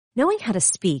Knowing how to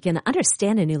speak and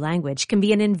understand a new language can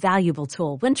be an invaluable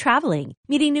tool when traveling,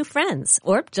 meeting new friends,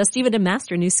 or just even to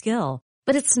master a new skill.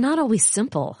 But it's not always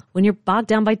simple when you're bogged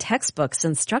down by textbooks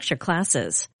and structured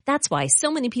classes. That's why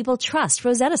so many people trust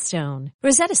Rosetta Stone.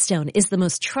 Rosetta Stone is the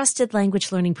most trusted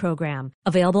language learning program,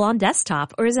 available on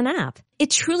desktop or as an app. It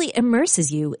truly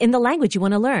immerses you in the language you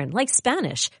want to learn, like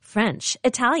Spanish, French,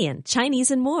 Italian,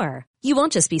 Chinese, and more. You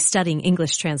won't just be studying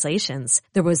English translations.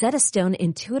 The Rosetta Stone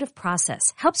intuitive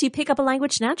process helps you pick up a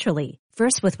language naturally,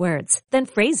 first with words, then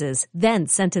phrases, then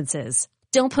sentences.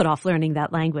 Don't put off learning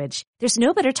that language. There's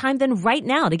no better time than right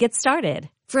now to get started.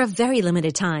 For a very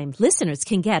limited time, listeners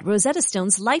can get Rosetta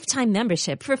Stone's lifetime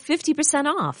membership for 50%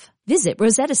 off. Visit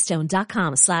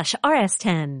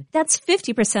rosettastone.com/rs10. That's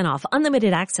 50% off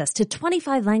unlimited access to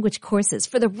 25 language courses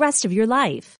for the rest of your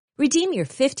life. Redeem your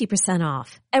 50%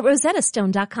 off at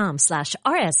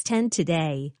rosettastone.com/rs10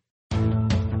 today.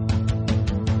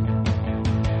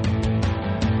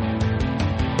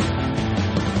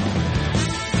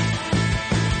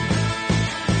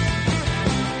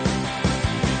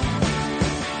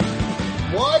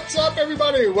 What's up,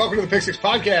 everybody? Welcome to the Pick Six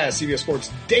Podcast, CBS Sports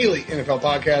Daily NFL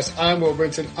Podcast. I'm Will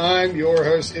Brinson. I'm your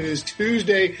host. It is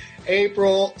Tuesday,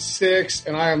 April 6th,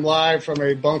 and I am live from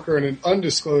a bunker in an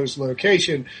undisclosed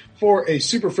location for a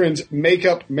Super Friends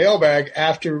makeup mailbag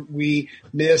after we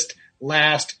missed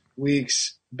last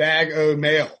week's Bag O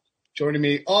Mail. Joining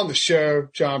me on the show,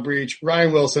 John Breach,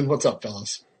 Ryan Wilson. What's up,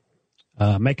 fellas?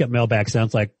 Makeup mailbag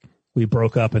sounds like we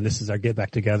broke up and this is our get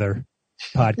back together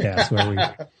podcast where we...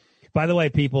 By the way,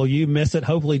 people, you missed it.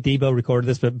 Hopefully Debo recorded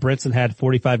this, but Brinson had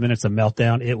 45 minutes of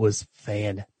meltdown. It was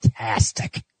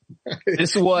fantastic.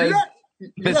 This was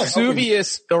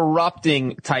Vesuvius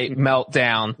erupting type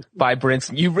meltdown by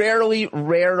Brinson. You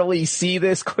rarely see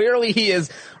this. Clearly he has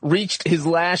reached his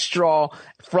last straw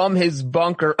from his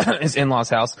bunker, his in-laws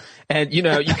house. And, you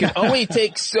know, you can only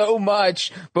take so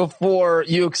much before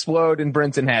you explode, and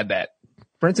Brinson had that.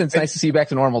 Brinson, it's nice to see you back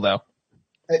to normal, though.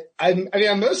 I'm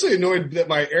mostly annoyed that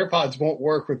my AirPods won't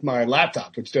work with my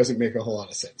laptop, which doesn't make a whole lot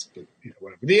of sense. But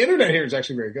whatever. The internet here is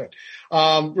actually very good.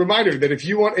 Reminder that if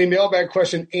you want a mailbag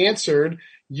question answered,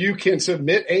 you can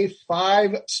submit a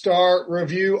 5-star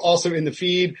review. Also in the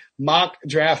feed, Mock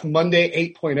Draft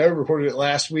Monday 8.0, recorded it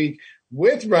last week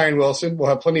with Ryan Wilson. We'll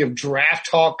have plenty of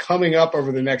draft talk coming up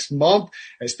over the next month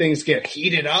as things get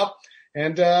heated up.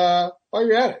 And while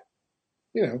you're at it,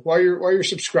 while you're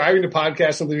subscribing to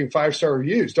podcasts and leaving 5-star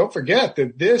reviews, don't forget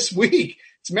that this week,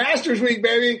 it's Masters Week,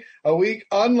 baby. A week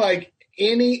unlike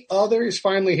any other is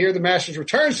finally here. The Masters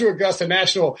returns to Augusta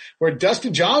National, where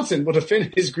Dustin Johnson will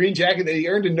defend his green jacket that he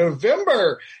earned in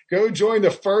November. Go join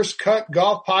the First Cut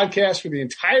Golf Podcast, where the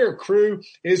entire crew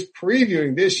is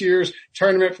previewing this year's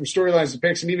tournament, from storylines to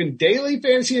picks and even daily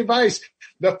fantasy advice.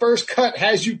 The First Cut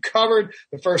has you covered.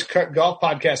 The First Cut Golf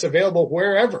Podcast, available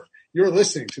wherever you're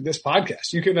listening to this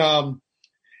podcast. You can,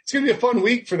 it's going to be a fun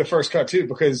week for the First Cut too,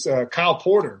 because, Kyle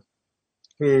Porter,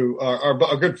 who are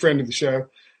a good friend of the show,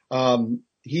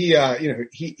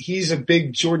 he's a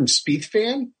big Jordan Spieth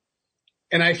fan.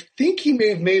 And I think he may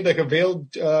have made like a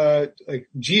veiled, like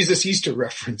Jesus Easter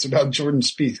reference about Jordan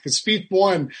Spieth, because Spieth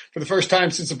won for the first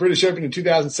time since the British Open in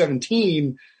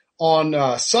 2017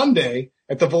 on, Sunday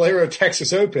at the Valero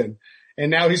Texas Open. And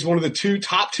now he's one of the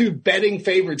top two betting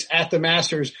favorites at the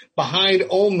Masters, behind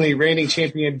only reigning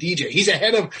champion DJ. He's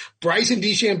ahead of Bryson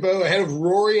DeChambeau, ahead of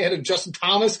Rory, ahead of Justin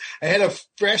Thomas, ahead of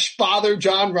fresh father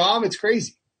Jon Rahm. It's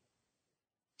crazy.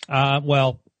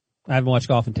 Well, I haven't watched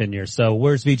golf in 10 years. So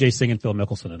where's Vijay Singh and Phil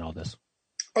Mickelson in all this?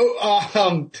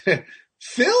 Oh,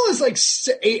 Phil is like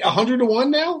 100 to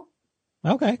 1 now.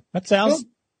 Okay. That sounds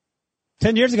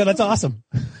 10 years ago. That's awesome.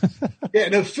 Yeah.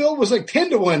 No, Phil was like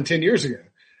 10 to 1 10 years ago.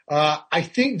 I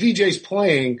think VJ's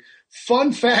playing.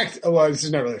 Fun fact. Well, this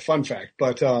is not really a fun fact,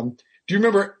 but, do you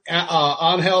remember,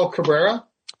 Angel Cabrera?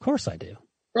 Of course I do.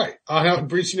 Right.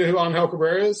 Breach, you know who Angel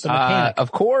Cabrera is?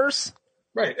 Of course.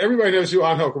 Right. Everybody knows who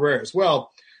Angel Cabrera is.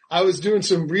 Well, I was doing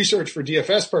some research for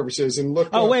DFS purposes and looked.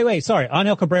 Oh, wait. Sorry.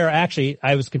 Angel Cabrera, actually,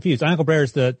 I was confused. Angel Cabrera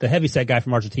is the heavyset guy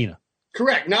from Argentina.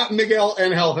 Correct. Not Miguel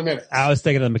Angel Jimenez. I was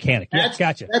thinking of the mechanic. Yeah,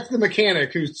 gotcha. That's the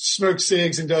mechanic who smokes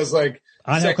cigs and does like.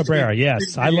 Angel Cabrera,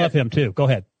 yes. I love him too. Go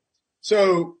ahead.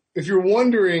 So if you're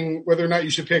wondering whether or not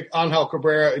you should pick Angel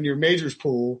Cabrera in your majors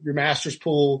pool, your masters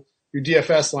pool, your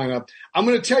DFS lineup, I'm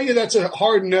going to tell you that's a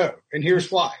hard no. And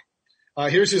here's why.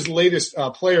 Here's his latest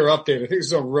player update. I think this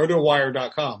is on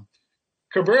rotowire.com.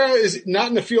 Cabrera is not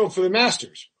in the field for the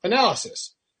Masters.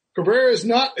 Analysis. Cabrera is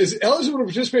eligible to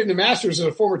participate in the Masters as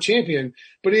a former champion,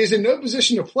 but he is in no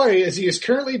position to play, as he is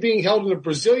currently being held in a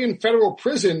Brazilian federal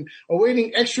prison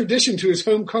awaiting extradition to his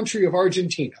home country of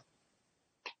Argentina.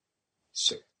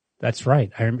 So That's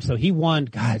right. I remember. So he won.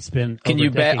 God, it's been. Can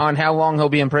you bet on how long he'll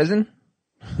be in prison?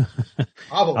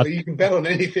 Probably. You can bet on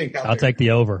anything. I'll take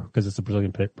the over because it's a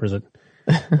Brazilian prison.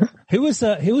 Who was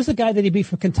the guy that he beat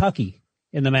from Kentucky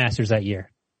in the Masters that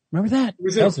year? Remember that? It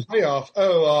was in a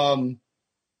playoff.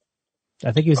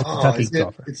 I think he was a Kentucky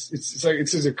golfer. It's like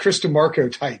it's a Chris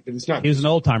DeMarco type, but it's not. He was an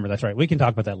old timer. That's right. We can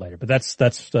talk about that later. But that's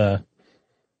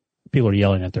people are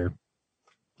yelling at their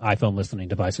iPhone listening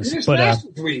devices. It's but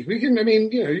Masters week. We can. I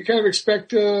mean, you kind of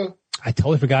expect. I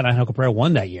totally forgot Angel Cabrera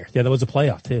won that year. Yeah, there was a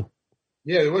playoff too.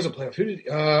 Yeah, there was a playoff. Who did?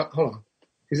 Hold on.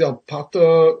 He's El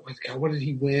Pato. God, what did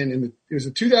he win? It was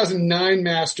the 2009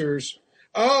 Masters.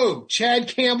 Oh, Chad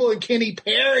Campbell and Kenny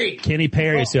Perry. Kenny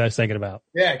Perry is who I was thinking about.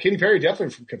 Yeah, Kenny Perry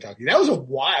definitely from Kentucky. That was a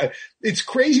wild. It's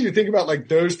crazy to think about like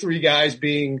those three guys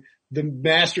being the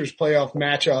Masters playoff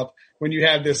matchup when you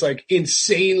have this like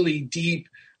insanely deep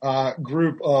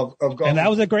group of golf. And that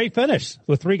was a great finish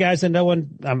with three guys and no one.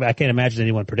 I can't imagine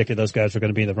anyone predicted those guys were going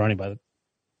to be in the running by the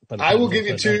I will give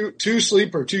you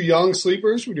two young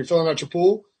sleepers when you're filling out your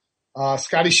pool.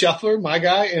 Scotty Scheffler, my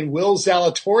guy, and Will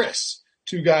Zalatoris,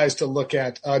 two guys to look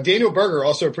at. Daniel Berger,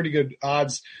 also a pretty good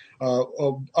odds.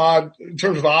 Odd in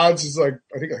terms of odds is like,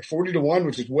 I think like 40-1,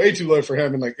 which is way too low for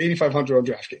him, and like 8,500 on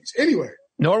DraftKings. Anyway.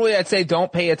 Normally I'd say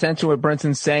don't pay attention to what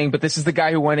Brinson's saying, but this is the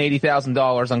guy who won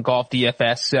 $80,000 on Golf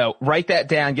DFS. So write that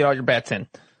down, get all your bets in.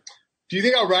 Do you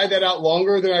think I'll ride that out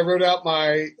longer than I wrote out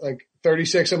my like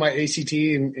 36 on my ACT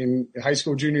in high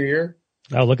school junior year?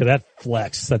 Oh, look at that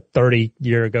flex, that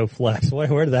 30-year ago flex.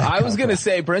 Where did that come I was going to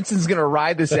say Brinson's going to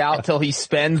ride this out till he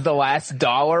spends the last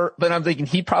dollar, but I'm thinking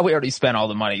he probably already spent all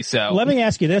the money. So let me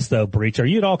ask you this though, Breach. Are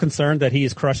you at all concerned that he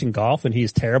is crushing golf and he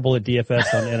is terrible at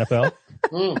DFS on the NFL?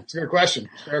 It's a good question.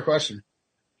 Fair question.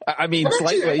 I mean,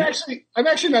 slightly. I'm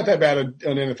actually not that bad on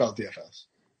NFL DFS.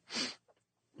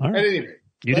 All right. At any rate.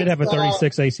 You did have a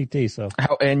 36 ACT, so.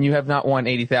 And you have not won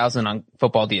 80,000 on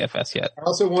football DFS yet. I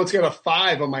also once got a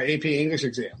 5 on my AP English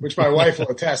exam, which my wife will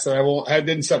attest that I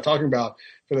didn't stop talking about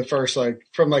for the first,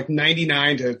 from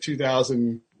 99 to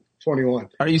 2021.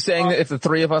 Are you saying that if the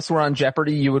three of us were on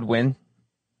Jeopardy, you would win?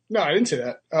 No, I didn't say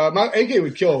that. My AK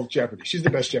would kill Jeopardy. She's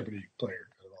the best Jeopardy player.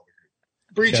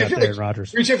 Breach, I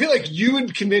feel like you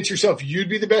would convince yourself you'd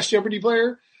be the best Jeopardy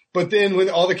player. But then when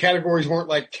all the categories weren't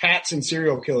like cats and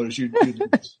serial killers, you'd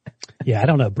lose. Yeah, I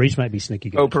don't know. Breach might be sneaky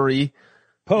good. Potpourri.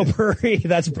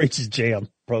 That's Breach's jam.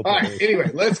 All right.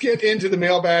 Anyway, let's get into the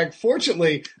mailbag.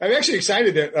 Fortunately, I'm actually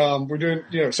excited that we're doing,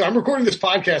 so I'm recording this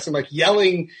podcast. I'm like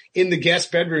yelling in the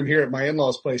guest bedroom here at my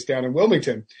in-laws place down in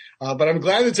Wilmington. But I'm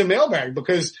glad it's a mailbag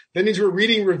because that means we're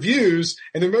reading reviews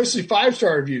and they're mostly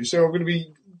 5-star reviews. So we're going to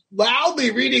be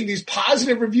loudly reading these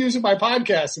positive reviews of my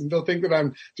podcast, and they'll think that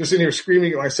I'm just in here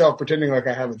screaming at myself, pretending like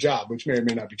I have a job, which may or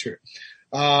may not be true.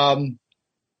 From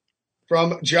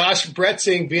Josh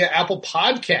Bretzing via Apple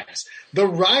Podcasts, the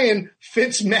Ryan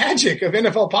Fitzmagic of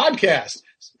NFL Podcasts,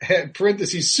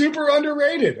 parentheses, super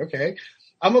underrated. Okay.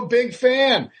 I'm a big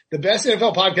fan. The best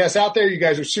NFL podcast out there. You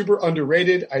guys are super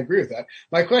underrated. I agree with that.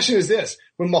 My question is this.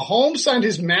 When Mahomes signed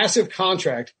his massive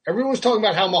contract, everyone was talking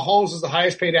about how Mahomes was the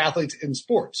highest paid athlete in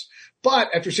sports. But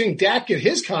after seeing Dak get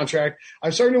his contract,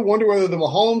 I'm starting to wonder whether the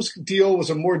Mahomes deal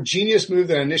was a more genius move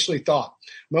than I initially thought.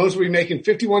 Mahomes will be making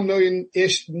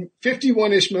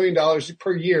 $51-ish million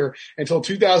per year until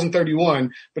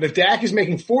 2031. But if Dak is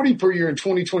making 40 per year in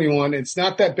 2021, it's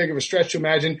not that big of a stretch to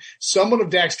imagine someone of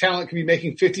Dak's talent can be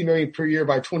making 50 million per year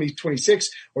by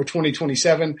 2026 or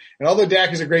 2027. And although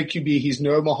Dak is a great QB, he's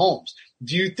no Mahomes.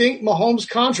 Do you think Mahomes'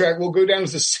 contract will go down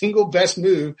as the single best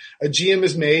move a GM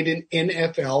has made in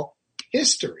NFL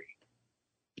history?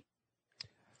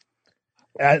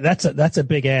 That's a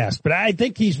big ask, but I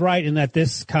think he's right in that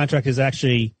this contract is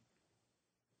actually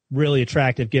really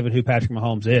attractive given who Patrick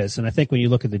Mahomes is. And I think when you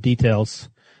look at the details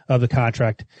of the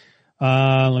contract,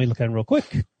 let me look at it real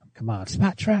quick. Come on,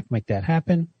 Spot Track, make that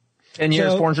happen. 10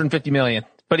 years, $450 million,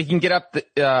 but he can get up.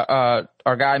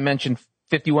 Our guy mentioned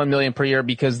 $51 million per year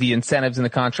because the incentives in the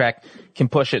contract can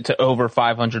push it to over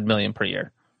 $500 million per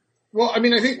year. Well, I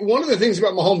mean, I think one of the things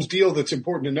about Mahomes' deal that's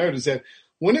important to note is that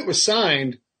when it was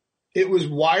signed, it was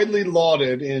widely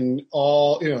lauded in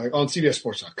all, like on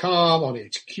CBSSports.com, on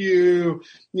HQ,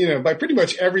 by pretty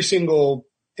much every single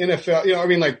NFL,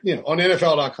 on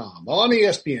NFL.com, on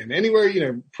ESPN,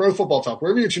 anywhere, Pro Football Talk,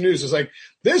 wherever you get your news, is like,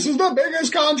 this is the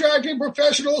biggest contract in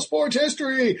professional sports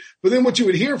history. But then what you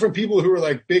would hear from people who were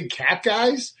like big cap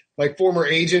guys, like former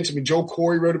agents, Joel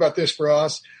Corey wrote about this for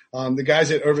us. The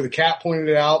guys at Over the Cap pointed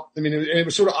it out. It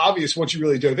was sort of obvious once you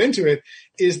really dove into it,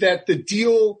 is that the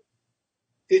deal,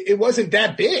 it wasn't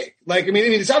that big.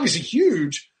 It's obviously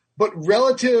huge, but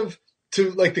relative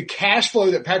to like the cash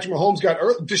flow that Patrick Mahomes got.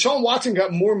 Deshaun Watson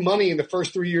got more money in the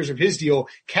first 3 years of his deal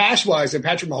cash wise than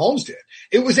Patrick Mahomes did.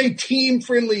 It was a team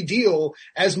friendly deal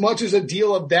as much as a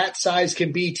deal of that size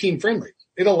can be team friendly.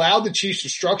 It allowed the Chiefs to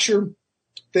structure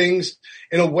things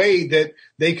in a way that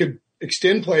they could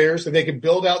extend players, that they could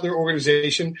build out their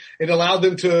organization. It allowed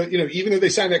them to, even though they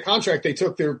signed that contract, they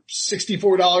took their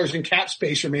 $64 in cap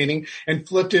space remaining and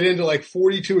flipped it into like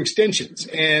 42 extensions.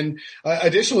 And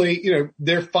additionally,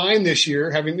 they're fine this year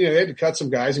having, they had to cut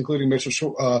some guys, including Mitchell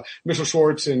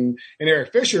Schwartz and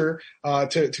Eric Fisher,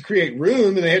 to create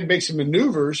room, and they had to make some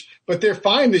maneuvers, but they're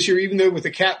fine this year, even though with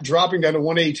the cap dropping down to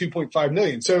 $182.5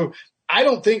 million. So I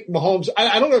don't think Mahomes,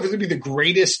 I don't know if it's going to be the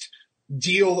greatest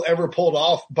deal ever pulled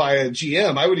off by a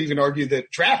GM. I would even argue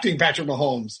that drafting Patrick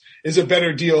Mahomes is a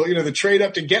better deal. The trade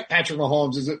up to get Patrick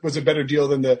Mahomes was a better deal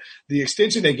than the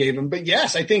extension they gave him. But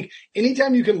yes, I think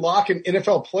anytime you can lock an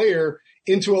NFL player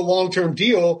into a long-term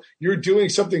deal, you're doing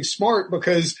something smart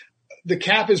because the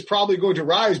cap is probably going to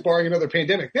rise barring another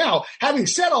pandemic. Now, having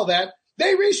said all that,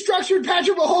 they restructured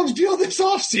Patrick Mahomes' deal this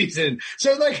offseason.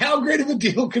 So, how great of a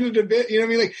deal could it have been?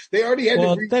 They already had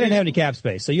they didn't have any cap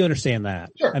space, so you understand that.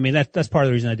 Sure. I mean, that's part of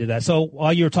the reason I did that. So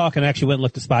while you were talking, I actually went and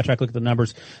looked at SpotTrack, looked at the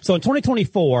numbers. So in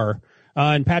 2024,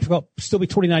 and Patrick will still be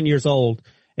 29 years old,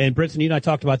 and Brinson, you and I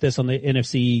talked about this on the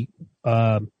NFC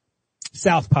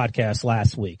South podcast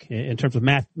last week in terms of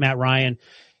Matt Ryan.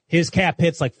 His cap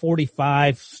hits like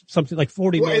 45, something like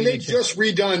 40 million. And they just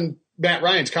redone Matt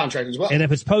Ryan's contract as well. And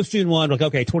if it's post June 1, like,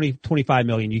 okay, 25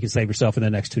 million, you can save yourself in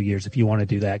the next 2 years if you want to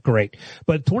do that. Great.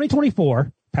 But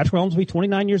 2024, Patrick Mahomes will be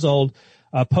 29 years old.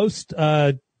 Post,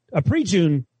 a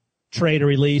pre-June trade or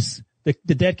release,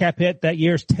 the dead cap hit that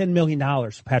year is $10 million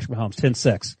for Patrick Mahomes,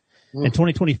 10-6. In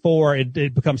 2024,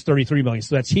 it becomes 33 million.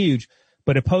 So that's huge.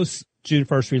 But a post June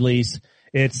 1st release,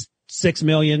 it's 6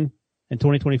 million in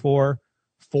 2024,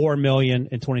 4 million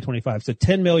in 2025. So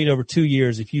 10 million over 2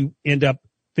 years if you end up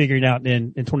figuring out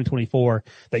in 2024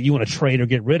 that you want to trade or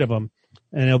get rid of them,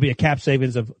 and it'll be a cap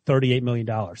savings of $38 million.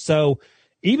 So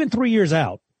even 3 years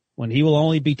out, when he will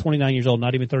only be 29 years old,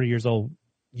 not even 30 years old,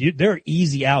 there are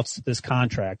easy outs to this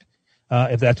contract,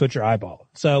 if that's what you're eyeballing.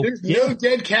 So there's no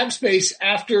dead cap space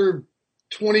after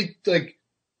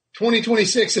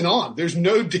 2026 and on. There's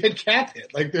no dead cap hit.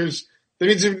 That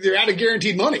means they're out of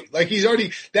guaranteed money.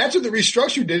 That's what the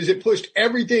restructure did, is it pushed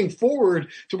everything forward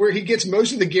to where he gets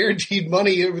most of the guaranteed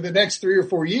money over the next 3 or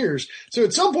 4 years. So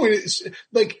at some point,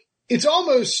 it's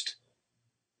almost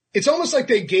like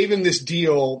they gave him this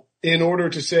deal in order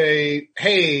to say,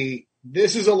 hey,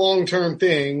 this is a long-term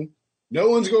thing. No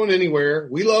one's going anywhere.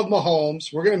 We love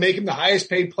Mahomes. We're going to make him the highest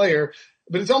paid player.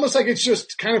 But it's almost like it's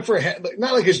just kind of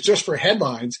not like it's just for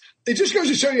headlines. It just goes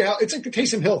to show you how it's like the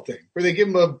Taysom Hill thing, where they give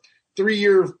him a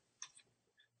 3-year.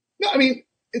 No, I mean,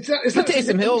 it's not. The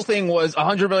Taysom Hill thing was a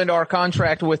 $100 million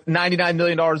contract with $99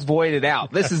 million voided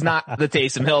out. This is not the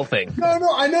Taysom Hill thing.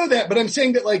 No, I know that, but I'm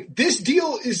saying that this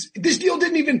deal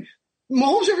didn't even,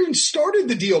 Mahomes never even started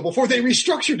the deal before they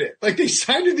restructured it. They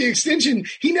signed the extension.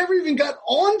 He never even got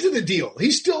onto the deal.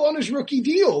 He's still on his rookie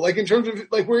deal, in terms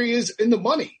of where he is in the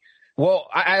money. Well,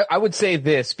 I would say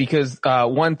this, because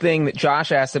one thing that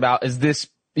Josh asked about is this.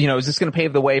 Is this going to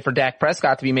pave the way for Dak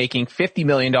Prescott to be making $50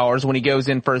 million when he goes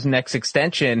in for his next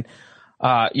extension?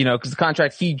 Because the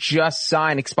contract he just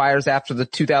signed expires after the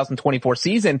 2024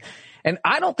 season. And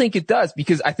I don't think it does,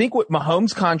 because I think what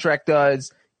Mahomes' contract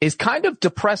does is kind of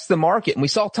depress the market. And we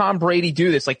saw Tom Brady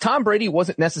do this. Tom Brady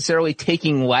wasn't necessarily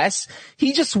taking less.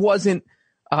 He just wasn't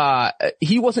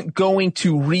going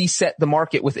to reset the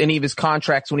market with any of his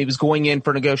contracts when he was going in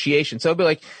for negotiation. So it'd be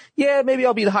like, yeah, maybe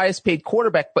I'll be the highest paid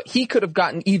quarterback, but he could have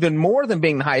gotten even more than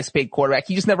being the highest paid quarterback.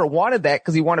 He just never wanted that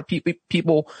because he wanted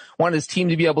people wanted his team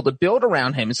to be able to build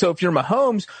around him. And so if you're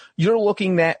Mahomes, you're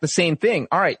looking at the same thing.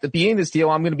 All right, at the beginning of this deal,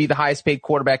 I'm going to be the highest paid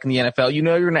quarterback in the NFL.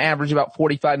 You're going to average about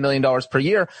 $45 million per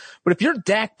year. But if you're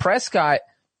Dak Prescott,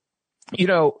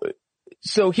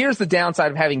 so here's the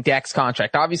downside of having Dak's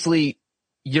contract. Obviously,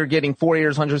 you're getting 4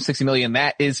 years, $160 million.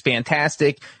 That is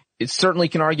fantastic. It certainly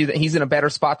can argue that he's in a better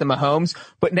spot than Mahomes,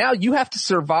 but now you have to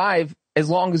survive as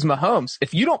long as Mahomes.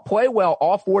 If you don't play well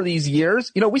all 4 of these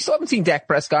years, we still haven't seen Dak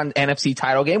Prescott in the NFC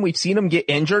title game. We've seen him get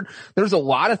injured. There's a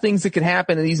lot of things that could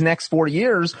happen in these next 4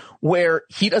 years where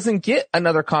he doesn't get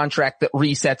another contract that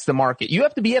resets the market. You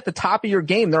have to be at the top of your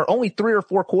game. There are only 3 or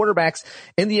 4 quarterbacks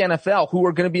in the NFL who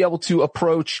are going to be able to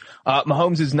approach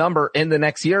Mahomes' number in the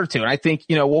next year or two. And I think,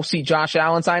 we'll see Josh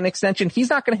Allen sign an extension. He's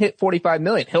not going to hit $45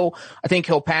 million. I think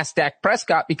he'll pass Dak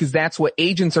Prescott because that's what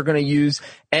agents are going to use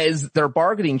as their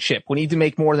bargaining chip. When need to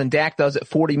make more than Dak does at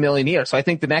 $40 million a year. So I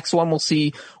think the next one we'll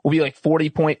see will be like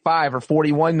 40.5 or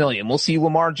 41 million. We'll see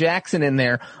Lamar Jackson in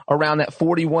there around that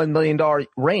 $41 million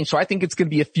range. So I think it's going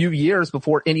to be a few years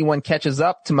before anyone catches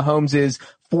up to Mahomes'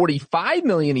 $45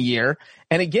 million a year.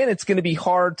 And again, it's going to be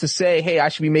hard to say, hey, I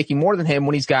should be making more than him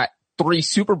when he's got 3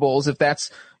 Super Bowls, if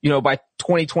that's, by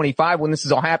 2025 when this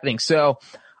is all happening. So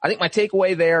I think my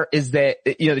takeaway there is that,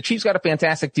 the Chiefs got a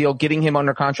fantastic deal getting him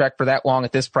under contract for that long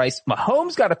at this price.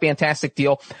 Mahomes got a fantastic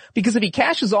deal because if he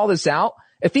cashes all this out,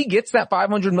 if he gets that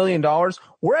 $500 million,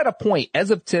 we're at a point as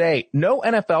of today, no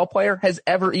NFL player has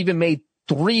ever even made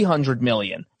 $300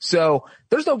 million. So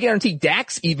there's no guarantee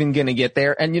Dak's even going to get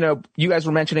there. And, you guys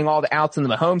were mentioning all the outs in the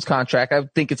Mahomes contract. I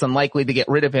think it's unlikely to get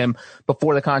rid of him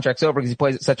before the contract's over because he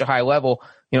plays at such a high level,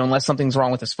 unless something's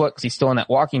wrong with his foot because he's still in that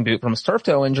walking boot from his turf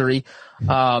toe injury.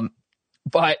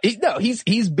 But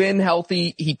he's been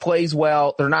healthy. He plays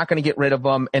well. They're not going to get rid of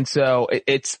him. And so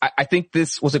I think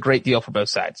this was a great deal for both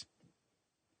sides.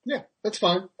 Yeah, that's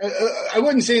fine. I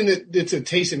wasn't saying that it's a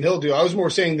Taysom Hill deal. I was more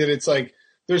saying that it's like,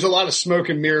 there's a lot of smoke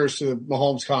and mirrors to the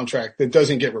Mahomes contract that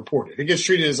doesn't get reported. It gets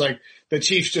treated as like the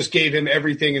Chiefs just gave him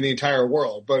everything in the entire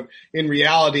world. But in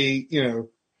reality,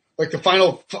 like the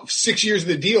final 6 years of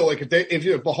the deal, like if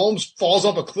Mahomes falls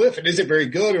off a cliff and isn't very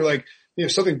good or like,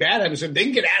 something bad happens to him, they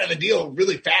can get out of the deal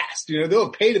really fast. They'll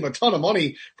have paid him a ton of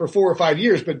money for 4 or 5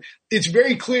 years, but it's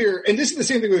very clear. And this is the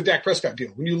same thing with the Dak Prescott deal.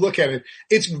 When you look at it,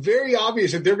 it's very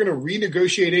obvious that they're going to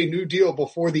renegotiate a new deal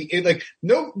before the end. Like,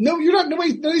 no, you're not, none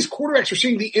of these quarterbacks are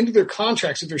seeing the end of their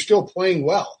contracts if they're still playing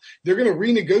well. They're going to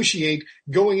renegotiate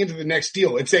going into the next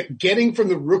deal. It's that getting from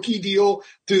the rookie deal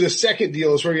to the second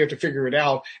deal is where you have to figure it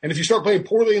out. And if you start playing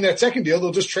poorly in that second deal,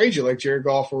 they'll just trade you like Jared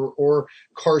Goff or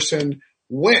Carson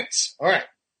Wentz. All right.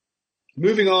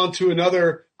 Moving on to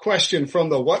another question from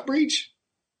the what breach?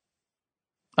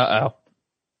 You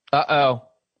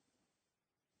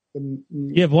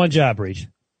have one job, Breach.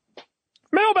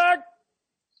 Mailbag.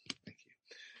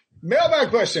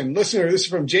 Mailbag question. Listener, this is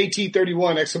from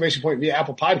JT31, exclamation point via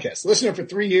Apple Podcasts. Listener for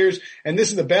 3 years, and this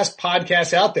is the best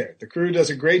podcast out there. The crew does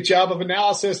a great job of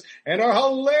analysis and are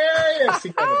hilarious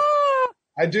together.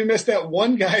 I do miss that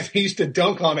one guy that used to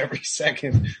dunk on every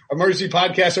second. Emergency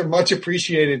podcasts are much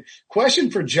appreciated.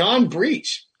 Question for John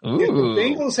Breach. Ooh. If the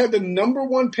Bengals had the number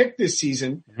 1 pick this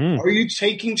season, are you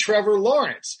taking Trevor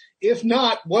Lawrence? If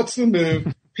not, what's the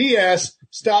move? P.S.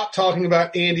 Stop talking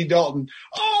about Andy Dalton.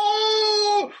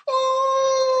 Oh,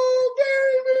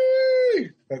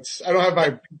 baby! I don't have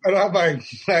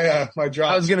my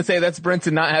drop. I was gonna say that's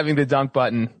Brinson not having the dunk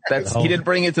button. He didn't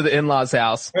bring it to the in-laws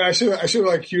house. I should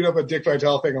have queued up a Dick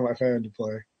Vitale thing on my phone to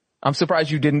play. I'm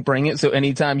surprised you didn't bring it. So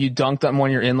anytime you dunked on one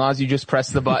of your in-laws, you just press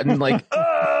the button like, oh,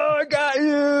 I got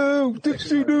you.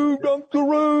 Dixie Doo,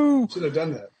 Dunkaroo. Should have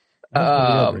done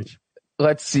that.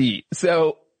 Let's see.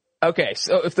 So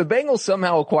if the Bengals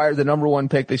somehow acquire the number 1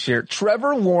 pick this year,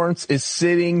 Trevor Lawrence is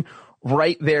sitting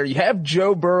right there. You have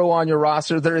Joe Burrow on your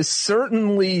roster. There is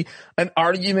certainly an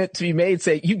argument to be made.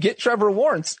 Say you get Trevor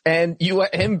Lawrence and you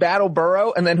let him battle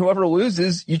Burrow, and then whoever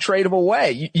loses, you trade him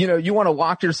away. You want to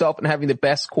lock yourself in having the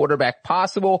best quarterback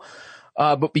possible.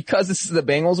 But because this is the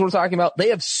Bengals we're talking about, they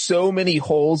have so many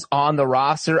holes on the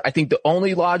roster. I think the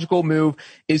only logical move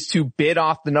is to bid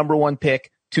off the number 1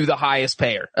 pick to the highest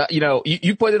payer.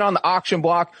 You put it on the auction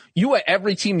block. You let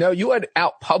every team know. You let it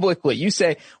out publicly. You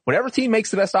say, whatever team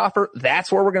makes the best offer,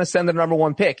 that's where we're going to send the number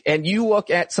 1 pick. And you look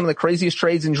at some of the craziest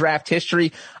trades in draft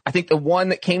history. I think the one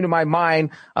that came to my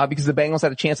mind, because the Bengals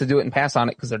had a chance to do it and pass on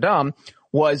it because they're dumb,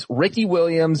 was Ricky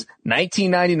Williams,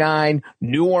 1999,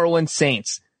 New Orleans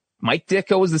Saints. Mike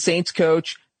Ditka was the Saints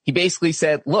coach. He basically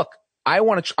said, look, I'm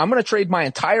going to trade my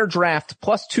entire draft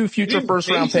plus 2 future first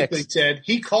round picks.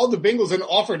 He called the Bengals and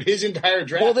offered his entire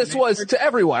draft. Well, this was to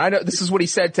everyone. I know this is what he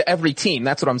said to every team.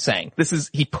 That's what I'm saying.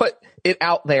 He put it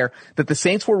out there that the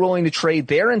Saints were willing to trade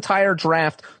their entire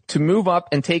draft to move up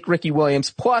and take Ricky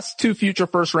Williams plus 2 future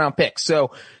first round picks.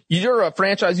 So you're a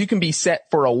franchise. You can be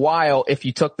set for a while if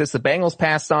you took this. The Bengals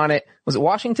passed on it. Was it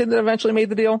Washington that eventually made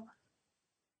the deal?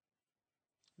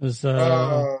 It was,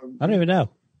 I don't even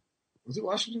know. Was it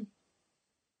Washington?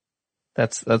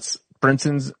 That's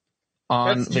Brinson's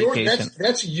on vacation.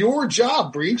 That's your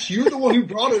job, Breach. You're the one who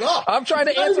brought it up. I'm trying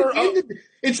to answer.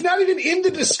 It's not even in the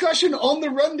discussion on the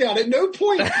rundown. At no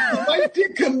point Mike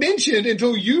Ditka mentioned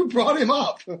until you brought him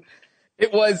up.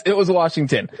 It was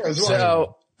Washington.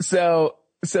 So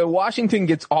So Washington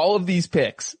gets all of these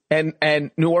picks, and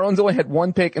New Orleans only had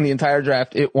one pick in the entire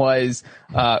draft. It was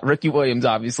Ricky Williams,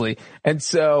 obviously. And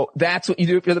so that's what you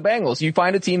do if you're the Bengals. You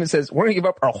find a team that says, we're going to give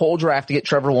up our whole draft to get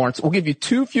Trevor Lawrence. We'll give you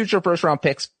 2 future first-round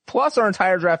picks plus our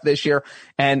entire draft this year,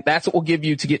 and that's what we'll give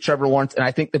you to get Trevor Lawrence. And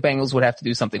I think the Bengals would have to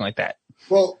do something like that.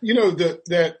 Well, you know,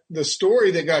 the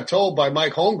story that got told by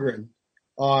Mike Holmgren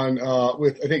on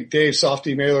with I think Dave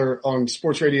Softy Mailer on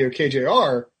Sports Radio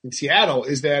KJR in Seattle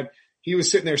is that he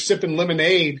was sitting there sipping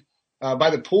lemonade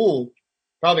by the pool,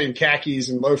 probably in khakis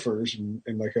and loafers and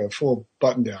like a full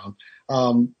button down,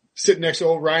 sitting next to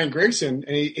old Ryan Grigson,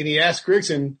 and he asked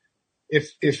Grigson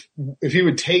if he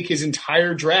would take his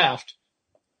entire draft,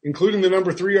 including the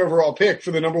number 3 overall pick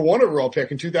for the number 1 overall pick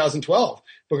in 2012,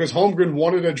 because Holmgren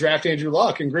wanted to draft Andrew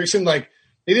Luck, and Grigson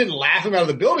he didn't laugh him out of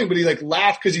the building, but he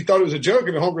laughed because he thought it was a joke,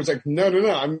 and Holmgren's like, no,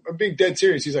 I'm being dead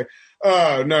serious. He's like,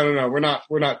 oh, no, we're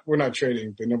not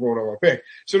trading the number 1 overall pick.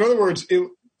 So in other words,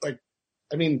 to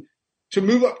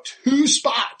move up 2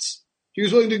 spots, he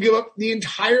was willing to give up the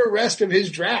entire rest of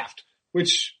his draft,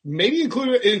 which maybe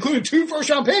included 2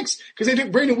 first-round picks because they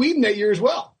took Brandon Weeden that year as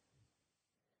well.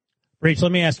 Breach,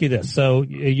 let me ask you this. So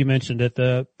you mentioned that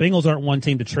the Bengals aren't one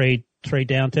team to trade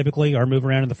down typically or move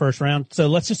around in the first round. So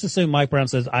let's just assume Mike Brown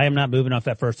says, I am not moving off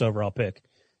that first overall pick.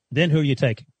 Then who are you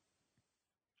taking?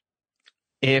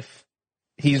 If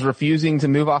he's refusing to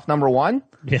move off number 1?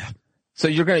 Yeah. So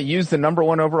you're going to use the number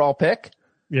 1 overall pick?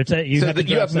 You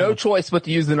have no choice but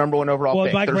to use the number 1 overall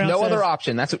pick. There's no other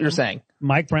option. That's what you're saying.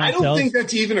 Mike Brown I don't think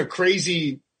that's even a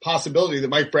crazy possibility that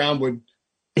Mike Brown would.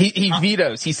 He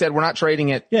vetoes. He said, we're not trading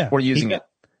it. Yeah, we're using it.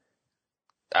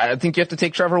 I think you have to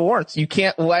take Trevor Lawrence. You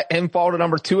can't let him fall to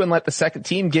number 2 and let the second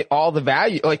team get all the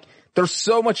value. There's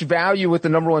so much value with the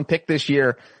number 1 pick this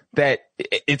year that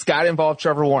it's got to involve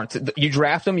Trevor Lawrence. You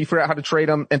draft him, you figure out how to trade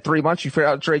him in 3 months, you figure out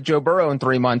how to trade Joe Burrow in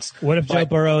 3 months. What if Joe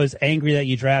Burrow is angry that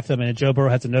you draft him and Joe Burrow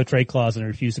has a no trade clause and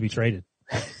refuses to be traded?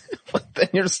 Then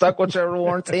you're stuck with Trevor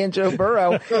Lawrence and Joe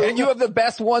Burrow, and you have the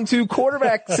best 1-2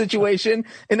 quarterback situation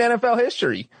in NFL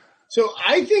history. So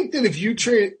I think that if you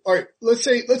trade, all right, let's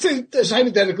say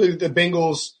hypothetically the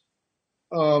Bengals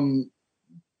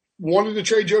wanted to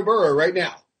trade Joe Burrow right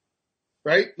now,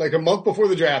 right? Like a month before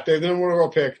the draft, they have the number 1 overall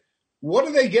pick. What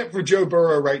do they get for Joe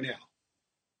Burrow right now?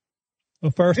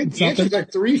 A first I think the answer is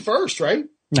like 3 firsts, right?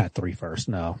 Not 3 firsts,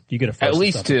 no. You get a first. At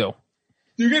least 2.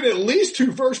 You get at least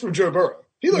 2 firsts from Joe Burrow.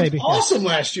 He looked awesome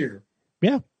last year.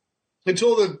 Yeah.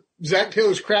 Until the Zach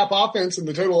Taylor's crap offense and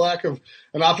the total lack of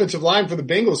an offensive line for the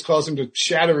Bengals caused him to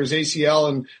shatter his ACL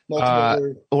and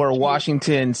multiple or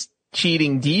Washington's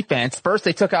cheating defense. First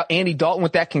they took out Andy Dalton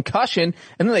with that concussion,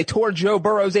 and then they tore Joe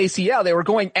Burrow's ACL. They were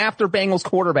going after Bengals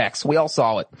quarterbacks. We all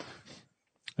saw it.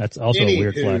 That's also a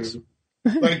weird flex. I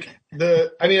think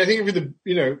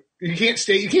if you can't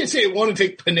say it want to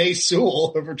take Penei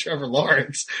Sewell over Trevor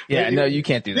Lawrence. Yeah, no, you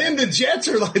can't do that. Then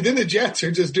the Jets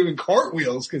are just doing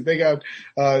cartwheels because they got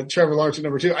Trevor Lawrence at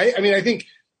number 2. I think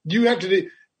you have to do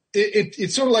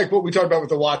it's sort of like what we talked about with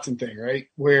the Watson thing, right?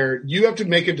 Where you have to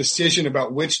make a decision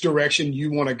about which direction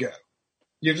you want to go.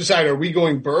 You have to decide, are we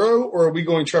going Burrow or are we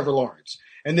going Trevor Lawrence?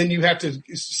 And then you have to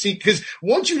see, because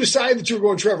once you decide that you're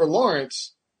going Trevor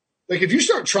Lawrence, like if you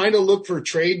start trying to look for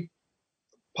trade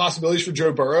possibilities for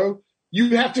Joe Burrow,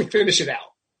 you have to finish it out.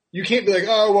 You can't be like,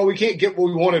 oh, well, we can't get what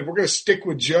we wanted. We're going to stick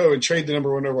with Joe and trade the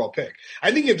number 1 overall pick.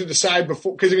 I think you have to decide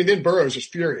before, because then Burrow's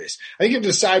just furious. I think you have to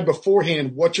decide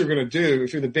beforehand what you're going to do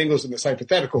if you're the Bengals in this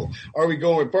hypothetical. Are we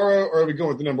going with Burrow or are we going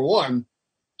with the number 1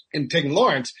 and taking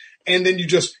Lawrence? And then you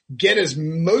just get as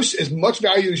much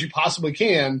value as you possibly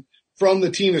can from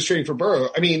the team that's trading for Burrow.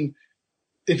 I mean,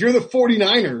 if you're the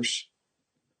 49ers,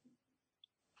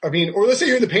 or let's say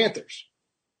you're the Panthers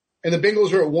and the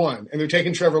Bengals are at 1 and they're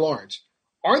taking Trevor Lawrence.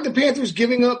 Aren't the Panthers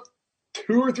giving up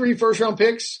 2 or 3 first-round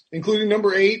picks, including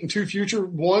number 8 and 2 future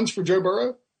ones for Joe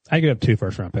Burrow? I give up 2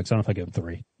 first-round picks. I don't know if I give up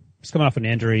 3. He's coming off an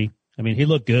injury. I mean, he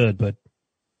looked good, but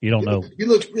you don't know. He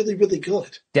looked really, really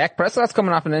good. Dak Prescott's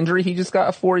coming off an injury. He just got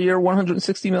a 4-year,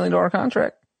 $160 million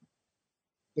contract.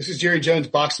 This is Jerry Jones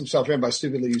boxed himself in by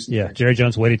stupidly using. Yeah, Jerry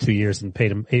Jones waited 2 years and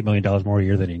paid him $8 million more a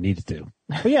year than he needed to.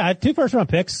 But yeah, 2 first-round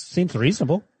picks seems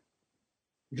reasonable.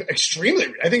 Extremely.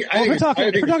 We're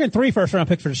talking 3 first-round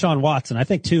picks for Deshaun Watson. I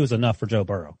think 2 is enough for Joe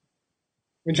Burrow.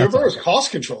 Joe Burrow's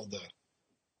cost controlled, though.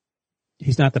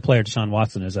 He's not the player Deshaun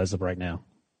Watson is as of right now.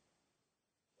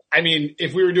 I mean,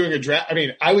 if we were doing a draft,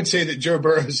 I would say that Joe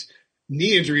Burrow's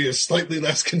knee injury is slightly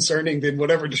less concerning than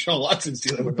whatever Deshaun Watson's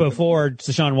dealing with. Before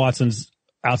Deshaun Watson's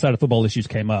outside of football issues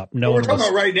came up. We're talking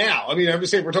about right now. I'm just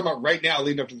saying we're talking about right now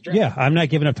leading up to the draft. Yeah, I'm not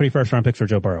giving up 3 first-round picks for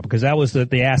Joe Burrow because that was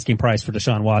the asking price for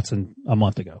Deshaun Watson a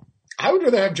month ago. I would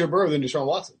rather have Joe Burrow than Deshaun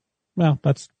Watson. Well,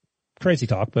 that's crazy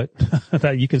talk, but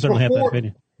that you can certainly have that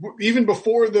opinion. Even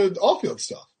before the off-field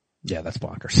stuff. Yeah, that's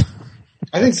bonkers.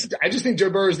 I just think Joe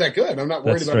Burrow is that good. I'm not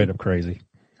worried that's about straight up crazy.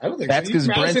 I don't think that's because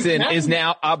Brinson is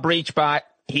now a breach bot.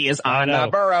 He is on the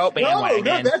Burrow bandwagon.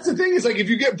 No, that's the thing is like if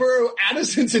you get Burrow out of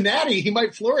Cincinnati, he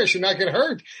might flourish and not get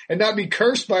hurt and not be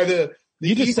cursed by the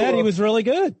You just said he was really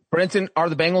good. Brinson, are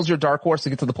the Bengals your dark horse to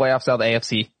get to the playoffs out of the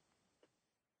AFC?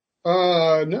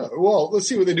 No. Well, let's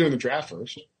see what they do in the draft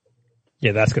first.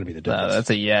 Yeah, that's going to be the difference. That's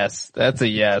a yes. That's a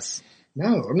yes.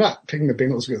 No, I'm not picking the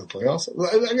Bengals to go to the playoffs.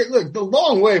 Look, the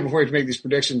long way before I can make these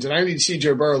predictions, and I need to see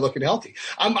Joe Burrow looking healthy.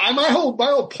 My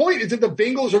whole point is that the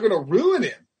Bengals are going to ruin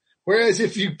him. Whereas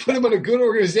if you put him in a good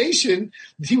organization,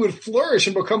 he would flourish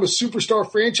and become a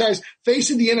superstar franchise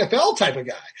facing the NFL type of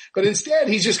guy. But instead,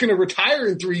 he's just going to retire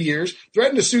in 3 years,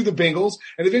 threaten to sue the Bengals,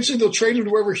 and eventually they'll trade him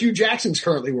to wherever Hugh Jackson's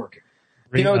currently working.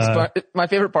 You know, my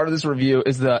favorite part of this review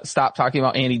is the stop talking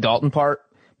about Andy Dalton part.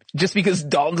 Just because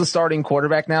Dalton's a starting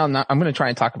quarterback now, I'm going to try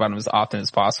and talk about him as often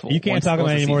as possible. You can't talk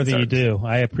about it any more than you do.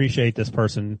 I appreciate this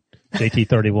person,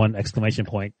 JT31 exclamation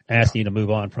point, asking you to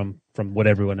move on from what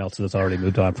everyone else has already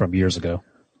moved on from years ago.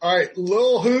 All right.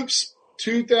 Lil Hoops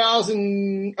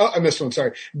 2000. Oh, I missed one.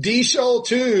 Sorry. D-Show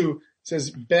 2 says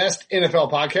best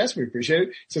NFL podcast. We appreciate it.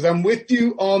 Says I'm with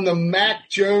you on the Mac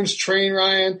Jones train,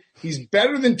 Ryan. He's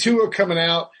better than Tua coming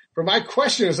out. For my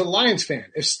question as a Lions fan,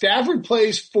 if Stafford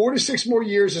plays 4 to 6 more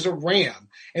years as a Ram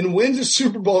and wins a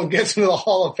Super Bowl and gets into the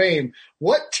Hall of Fame,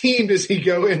 what team does he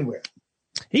go in with?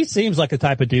 He seems like the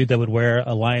type of dude that would wear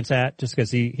a Lions hat just because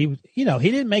he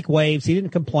didn't make waves. He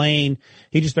didn't complain.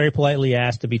 He just very politely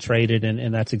asked to be traded.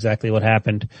 And that's exactly what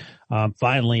happened.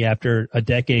 Finally, after a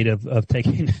decade of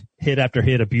taking hit after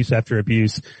hit, abuse after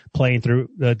abuse, playing through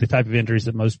the type of injuries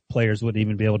that most players wouldn't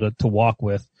even be able to walk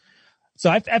with. So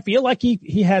I feel like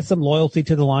he has some loyalty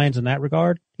to the Lions in that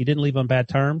regard. He didn't leave on bad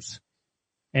terms.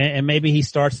 And maybe he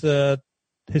starts his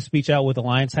speech out with a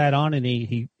Lions hat on and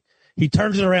he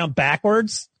turns it around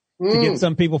backwards to get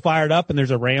some people fired up, and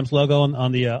there's a Rams logo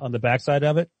on the backside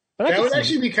of it. But that would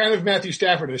actually be kind of Matthew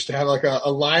Staffordish to have like a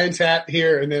Lions hat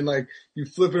here, and then like you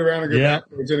flip it around and go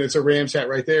backwards, and it's a Rams hat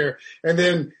right there, and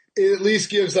then it at least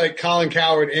gives like Colin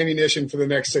Cowherd ammunition for the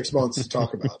next 6 months to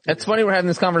talk about. That's funny. We're having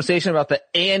this conversation about the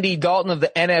Andy Dalton of the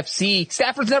NFC.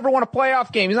 Stafford's never won a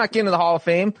playoff game. He's not getting to the Hall of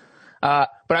Fame. But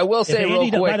I will say real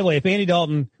quick. By the way, if Andy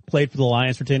Dalton played for the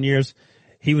Lions for 10 years,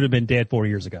 he would have been dead 4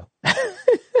 years ago.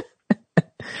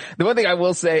 The one thing I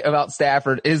will say about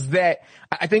Stafford is that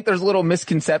I think there's a little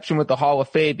misconception with the Hall of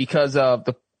Fame because of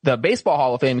the Baseball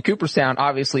Hall of Fame in Cooperstown.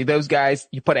 Obviously, those guys,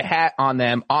 you put a hat on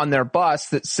them on their bus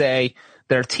that say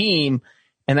their team,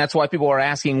 and that's why people are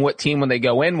asking what team when they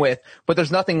go in with. But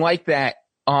there's nothing like that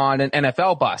on an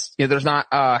NFL bus. You know, there's not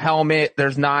a helmet,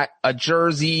 there's not a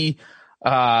jersey,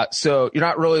 so you're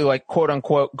not really like quote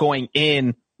unquote going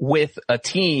in with a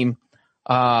team.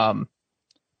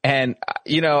 And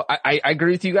you know, I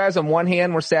agree with you guys on one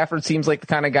hand where Stafford seems like the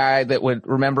kind of guy that would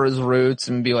remember his roots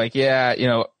and be like, yeah, you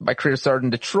know, my career started in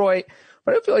Detroit.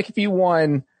 But I feel like if you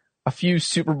won a few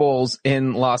Super Bowls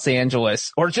in Los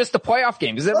Angeles or just the playoff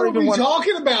game, is that what are we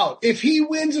talking about? If he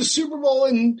wins a Super Bowl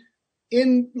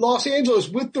in Los Angeles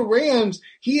with the Rams,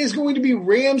 he is going to be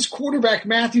Rams quarterback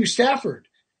Matthew Stafford.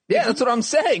 Yeah, that's what I'm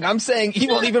saying. I'm saying he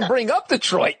won't even bring up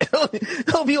Detroit.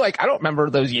 He'll be like, I don't remember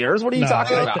those years. What are you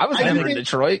talking about? I was never in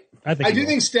Detroit. I do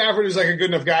think Stafford is like a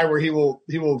good enough guy where he will.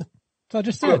 So I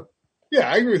just said.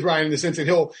 Yeah, I agree with Ryan in the sense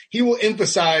that he will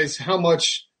emphasize how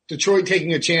much Detroit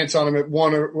taking a chance on him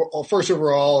at first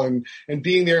overall and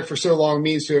being there for so long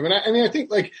means to him. And I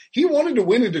think like he wanted to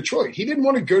win in Detroit. He didn't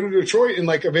want to go to Detroit and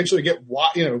like eventually get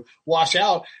wash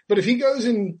out. But if he goes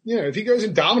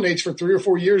and dominates for 3 or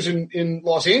 4 years in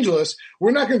Los Angeles,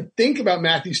 we're not going to think about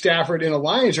Matthew Stafford in a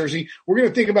Lions jersey. We're going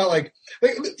to think about like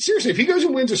seriously, if he goes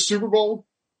and wins a Super Bowl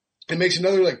and makes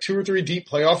another like 2 or 3 deep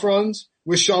playoff runs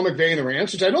with Sean McVay and the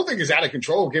Rams, which I don't think is out of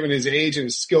control given his age and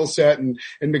his skill set and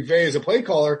McVay as a play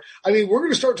caller. I mean, we're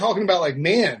going to start talking about like,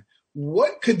 man,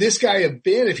 what could this guy have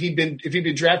been if he'd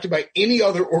been drafted by any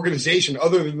other organization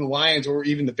other than the Lions or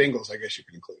even the Bengals, I guess you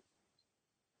could include.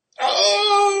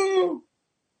 Oh!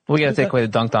 We got to take away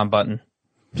the dunked on button.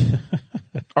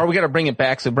 Or we got to bring it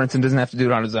back so Brinson doesn't have to do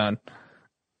it on his own.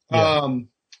 Yeah.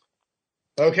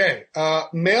 Okay.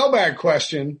 Mailbag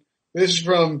question. This is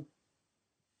from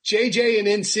JJ and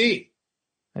NC.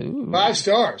 Ooh. 5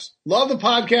 stars. Love the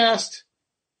podcast.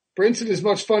 Brinson is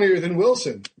much funnier than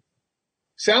Wilson.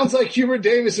 Sounds like Hubert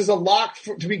Davis is a lock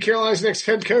to be Carolina's next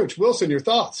head coach. Wilson, your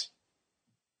thoughts?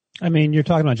 I mean, you're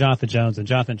talking about Jonathan Jones, and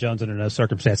Jonathan Jones under no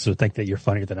circumstances would think that you're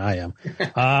funnier than I am.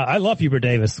 I love Hubert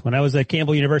Davis. When I was at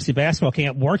Campbell University basketball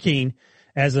camp working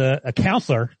as a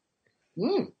counselor,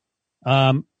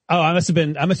 I must have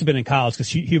been in college because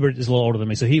Hubert is a little older than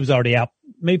me. So he was already out,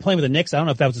 maybe playing with the Knicks. I don't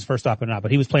know if that was his first stop or not,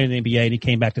 but he was playing in the NBA and he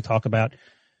came back to talk about,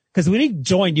 because when he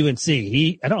joined UNC,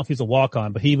 I don't know if he was a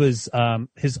walk-on, but he was,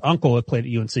 his uncle had played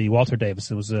at UNC, Walter Davis,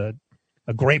 and was a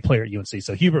great player at UNC.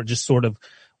 So Hubert just sort of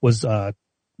was,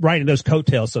 riding those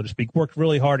coattails, so to speak, worked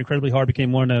really hard, incredibly hard,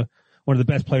 became one of the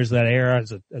best players of that era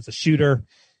as a shooter.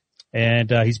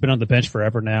 And, he's been on the bench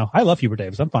forever now. I love Hubert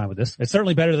Davis. I'm fine with this. It's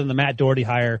certainly better than the Matt Doherty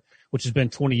hire, which has been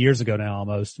 20 years ago now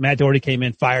almost. Matt Doherty came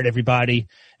in, fired everybody,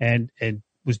 and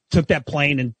took that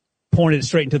plane and pointed it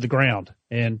straight into the ground.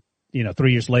 And,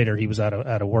 3 years later, he was out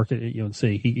of work at UNC.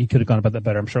 He could have gone about that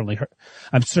better.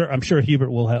 I'm sure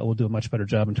Hubert will do a much better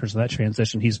job in terms of that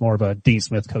transition. He's more of a Dean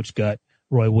Smith, Coach Gut,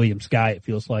 Roy Williams guy, it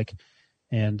feels like.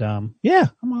 And, I'm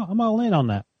all in on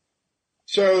that.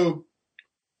 So,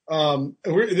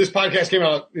 this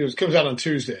podcast comes out on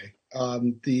Tuesday.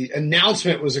 The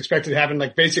announcement was expected to happen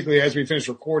basically as we finished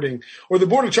recording, or the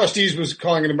board of trustees was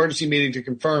calling an emergency meeting to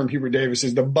confirm Hubert Davis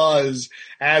is the buzz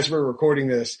as we're recording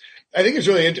this. I think it's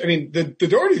really the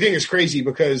Doherty thing is crazy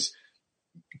because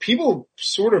people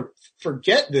sort of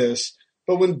forget this,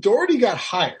 but when Doherty got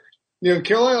hired,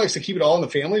 Carolina likes to keep it all in the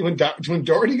family. When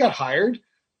Doherty got hired,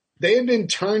 they had been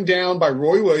turned down by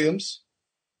Roy Williams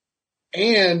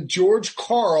and George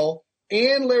Karl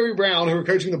and Larry Brown, who were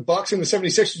coaching the Bucks and the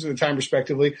 76ers at the time,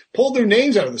 respectively, pulled their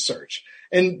names out of the search.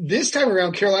 And this time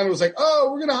around, Carolina was like, oh,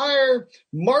 we're going to hire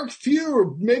Mark Few,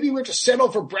 or maybe we have to settle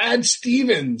for Brad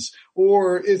Stevens.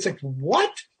 Or it's like,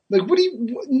 what?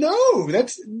 No,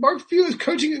 that's Mark Few is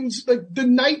coaching the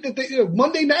night that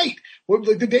Monday night,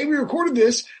 the day we recorded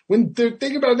this, when they're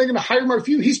thinking about they're going to hire Mark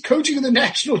Few, he's coaching in the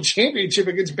national championship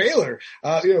against Baylor.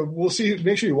 We'll see.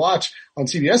 Make sure you watch on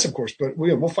CBS, of course, but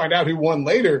we'll find out who won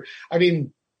later. I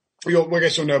mean, I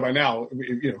guess you'll know by now,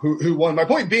 who won. My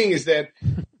point being is that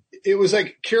it was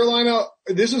like Carolina.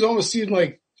 This was almost seemed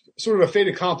like sort of a fait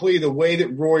accompli the way that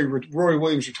Roy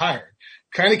Williams retired,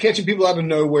 kind of catching people out of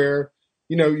nowhere.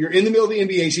 You're in the middle of the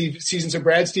NBA season, so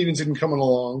Brad Stevens isn't coming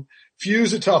along.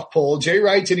 Few's a tough pull. Jay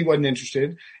Wright said he wasn't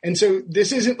interested. And so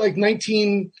this isn't like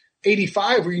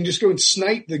 1985 where you can just go and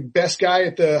snipe the best guy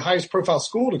at the highest profile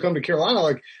school to come to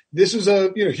Carolina. This is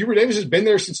Hubert Davis has been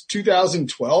there since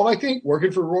 2012, I think,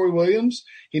 working for Roy Williams.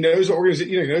 He knows the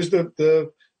organization, he knows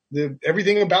the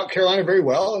everything about Carolina very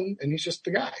well, and he's just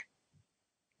the guy.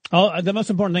 Oh, the most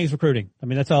important thing is recruiting. I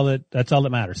mean, that's all that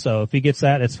matters. So if he gets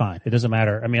that, it's fine. It doesn't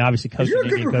matter. I mean, obviously, coaching. If you're a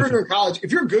good recruiter in college,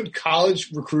 if you're a good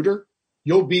college recruiter,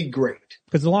 you'll be great.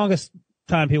 Because the longest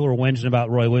time people were whinging about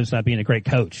Roy Williams not being a great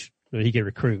coach, that he could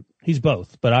recruit. He's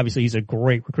both, but obviously he's a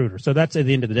great recruiter. So that's at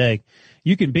the end of the day.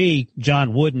 You can be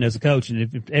John Wooden as a coach,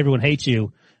 and if everyone hates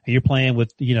you and you're playing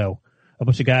with, a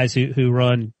bunch of guys who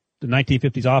run the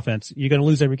 1950s offense, you're going to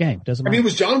lose every game. It doesn't matter. I mean,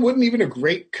 was John Wooden even a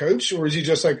great coach, or is he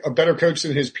just like a better coach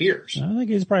than his peers? I think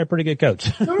he's probably a pretty good coach.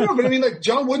 No, but I mean,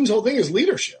 John Wooden's whole thing is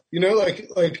leadership,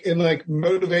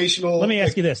 motivational. Let me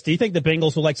ask you this. Do you think the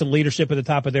Bengals would like some leadership at the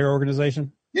top of their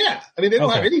organization? Yeah. I mean, they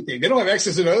don't have anything. They don't have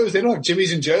X's and O's. They don't have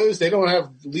Jimmys and Joes. They don't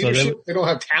have leadership. They don't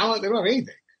have talent. They don't have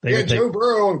anything. They got Joe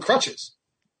Burrow on crutches.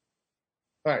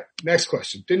 All right. Next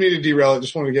question. Didn't mean to derail it.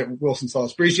 Just wanted to get Wilson's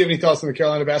thoughts. Breeze, do you have any thoughts on the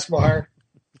Carolina basketball hire?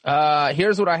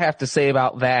 Here's what I have to say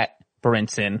about that,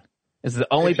 Brinson. Is the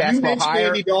only basketball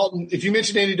hire. If you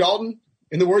mention Andy Dalton,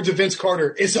 in the words of Vince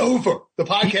Carter, it's over. The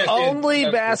podcast. The only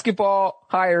basketball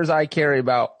hires I care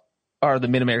about are the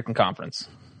Mid-American Conference.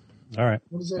 All right.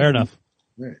 Fair enough.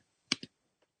 All right.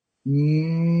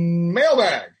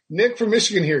 Mailbag. Nick from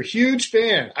Michigan here. Huge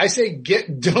fan. I say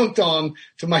get dunked on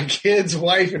to my kids,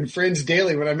 wife, and friends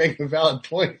daily when I make a valid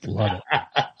point. Love it.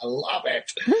 I love it.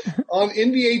 On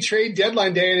NBA trade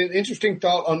deadline day, and an interesting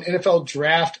thought on NFL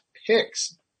draft pick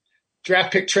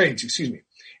trades, excuse me.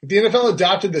 If the NFL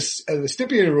adopted the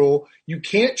stipulated rule, you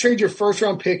can't trade your first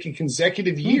round pick in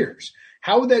consecutive years.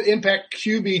 How would that impact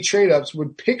QB trade ups?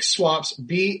 Would pick swaps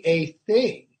be a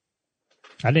thing?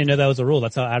 I didn't know that was a rule.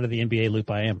 That's how out of the NBA loop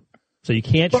I am. So you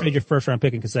can't trade your first round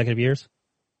pick in consecutive years?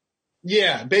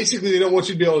 Yeah, basically they don't want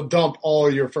you to be able to dump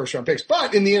all your first round picks.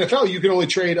 But in the NFL, you can only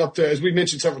trade up to, as we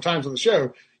mentioned several times on the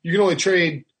show, you can only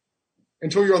trade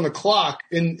until you're on the clock,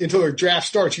 until the draft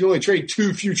starts. You can only trade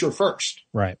 2 future first.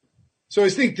 Right. So I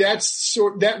think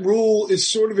that rule is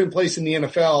sort of in place in the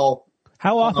NFL.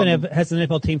 How often has an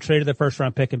NFL team traded their first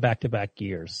round pick in back-to-back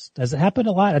years? Has it happened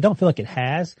a lot? I don't feel like it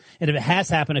has. And if it has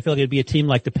happened, I feel like it'd be a team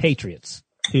like the Patriots.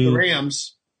 The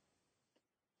Rams.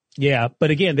 Yeah,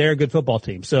 but again, they're a good football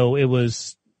team. So it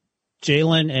was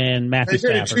Jalen and Matthew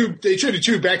Stafford. They traded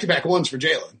 2 back-to-back ones for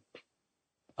Jalen.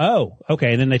 Oh,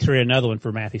 okay. And then they traded another one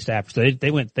for Matthew Stafford. So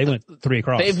they went 3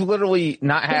 across. They've literally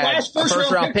not had a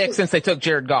first round pick since they took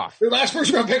Jared Goff. Their last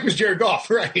first round pick was Jared Goff,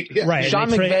 right? Yeah. Right. Sean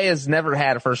McVay has never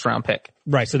had a first round pick.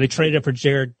 Right. So they traded up for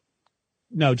Jared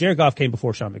Goff came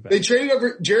before Sean McVay. They traded up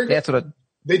for Jared Goff.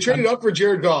 They traded up for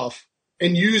Jared Goff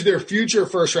and used their future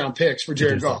first round picks for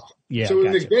Jared Goff. Yeah. So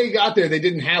when McVay got there, they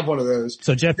didn't have one of those.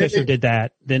 So Jeff Fisher did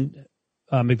that. Then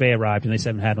McVay arrived and they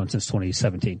haven't had one since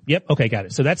 2017. Yep. Okay. Got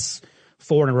it. So that's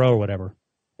 4 in a row or whatever.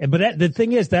 But the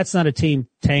thing is, that's not a team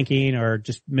tanking or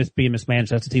just being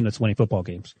mismanaged. That's a team that's winning football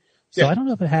games. So I don't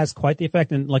know if it has quite the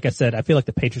effect. And like I said, I feel like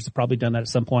the Patriots have probably done that at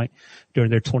some point during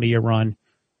their 20-year run.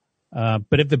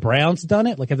 But if the Browns done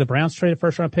it, like if the Browns traded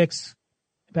first round picks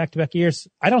back-to-back years,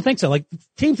 I don't think so. Like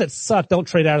teams that suck don't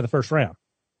trade out of the first round.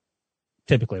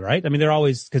 Typically, right? I mean, they're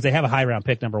always, because they have a high round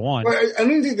pick, number one. Well, I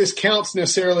don't think this counts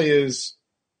necessarily as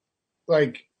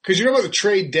like, because you're talking about the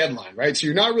trade deadline, right? So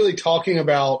you're not really talking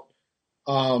about,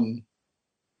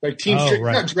 like teams, they're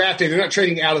not drafting, they're not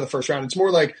trading out of the first round. It's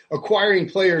more like acquiring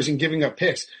players and giving up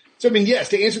picks. So, I mean, yes,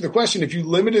 to answer the question, if you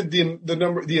limited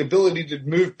the ability to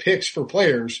move picks for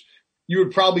players, you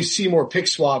would probably see more pick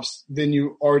swaps than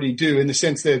you already do, in the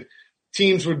sense that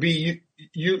teams would be,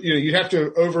 you'd have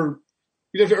to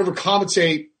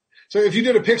overcompensate. So if you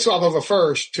did a pick swap of a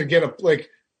first to get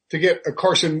a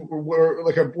Carson or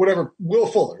like a whatever, Will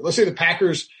Fuller, let's say the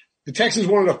Texans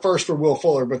wanted a first for Will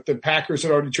Fuller, but the Packers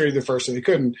had already traded the first, so they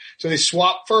couldn't. So they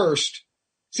swapped first.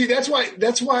 See, that's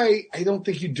why I don't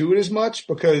think you do it as much,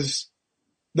 because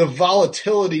the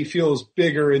volatility feels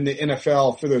bigger in the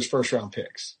NFL for those first round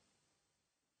picks.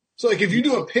 So like if you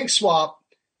do a pick swap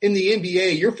in the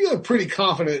NBA, you're feeling pretty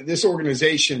confident that this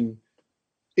organization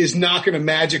is not going to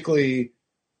magically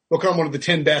become one of the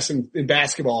 10 best in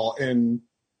basketball and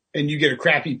you get a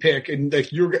crappy pick and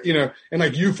like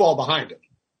you fall behind them.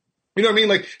 You know what I mean?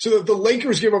 Like, so the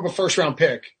Lakers give up a first round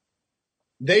pick.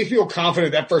 They feel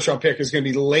confident that first round pick is going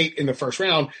to be late in the first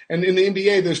round. And in the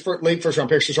NBA, those late first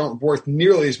round picks just aren't worth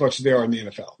nearly as much as they are in the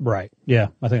NFL. Right. Yeah.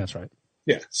 I think that's right.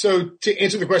 Yeah. So to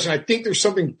answer the question, I think there's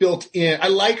something built in. I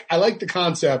like the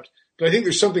concept, but I think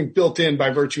there's something built in by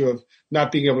virtue of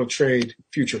not being able to trade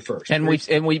future first. And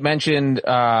we mentioned,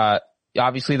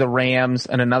 obviously the Rams,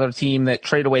 and another team that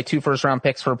traded away 2 first round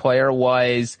picks for a player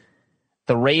was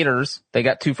the Raiders. They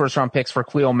got 2 first round picks for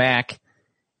Khalil Mack.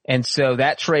 And so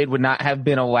that trade would not have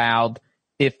been allowed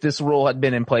if this rule had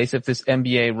been in place, if this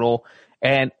NBA rule.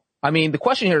 And I mean, the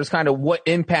question here is kind of what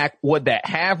impact would that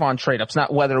have on trade ups,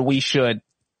 not whether we should,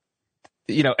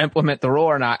 implement the rule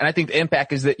or not. And I think the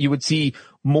impact is that you would see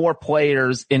more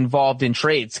players involved in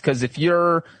trades. Cause if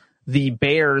you're the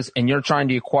Bears and you're trying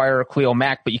to acquire Khalil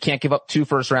Mack, but you can't give up 2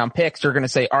 first round picks, you're going to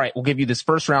say, all right, we'll give you this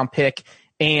first round pick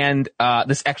and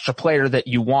this extra player that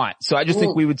you want. So I just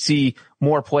think we would see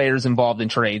more players involved in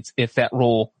trades if that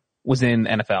rule was in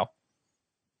NFL.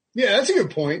 Yeah, that's a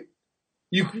good point.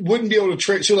 You wouldn't be able to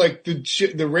trade. So like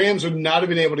the Rams would not have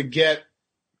been able to get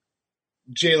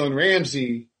Jalen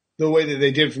Ramsey the way that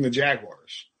they did from the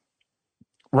Jaguars.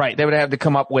 Right. They would have to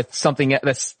come up with something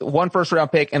that's 1 first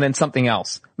round pick and then something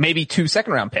else. Maybe 2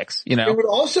 second round picks, It would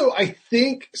also, I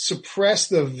think, suppress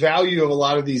the value of a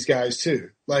lot of these guys too.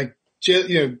 Like,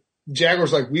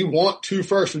 Jaguars like, we want 2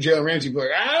 firsts for Jalen Ramsey. But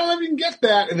like, I don't know if you can get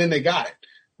that. And then they got it.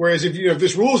 Whereas if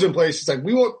this rule's in place, it's like,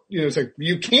 we want, it's like,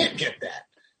 you can't get that.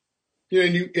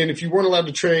 And if you weren't allowed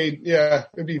to trade, yeah,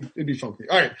 it'd be funky.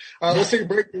 All right. Let's take a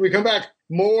break. When we come back,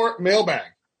 more mailbag.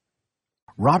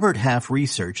 Robert Half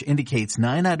research indicates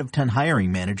 9 out of 10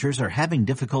 hiring managers are having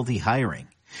difficulty hiring.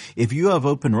 If you have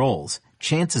open roles,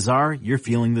 chances are you're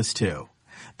feeling this too.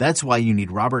 That's why you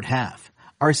need Robert Half.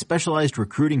 Our specialized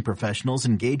recruiting professionals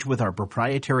engage with our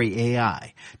proprietary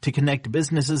AI to connect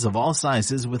businesses of all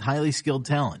sizes with highly skilled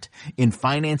talent in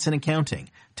finance and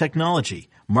accounting, technology,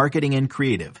 marketing and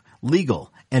creative,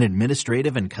 legal, and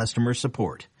administrative and customer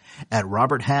support. At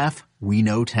Robert Half, we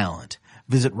know talent.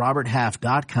 Visit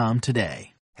roberthalf.com today.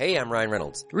 Hey, I'm Ryan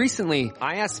Reynolds. Recently,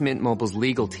 I asked Mint Mobile's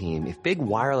legal team if big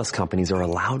wireless companies are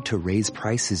allowed to raise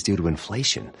prices due to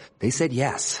inflation. They said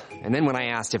yes. And then when I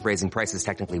asked if raising prices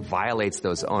technically violates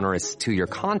those onerous 2-year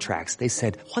contracts, they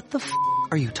said, what the f***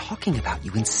 are you talking about,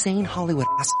 you insane Hollywood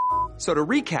ass f- So to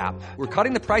recap, we're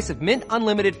cutting the price of Mint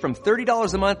Unlimited from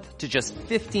 $30 a month to just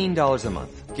 $15 a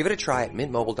month. Give it a try at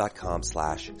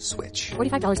mintmobile.com/switch.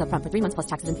 $45 up front for 3 months plus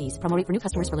taxes and fees. Promo rate for new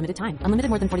customers for limited time. Unlimited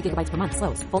more than 40 gigabytes per month.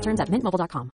 Slows full terms at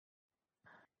mintmobile.com.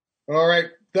 All right.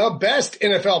 The best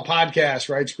NFL podcast,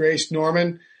 writes Grace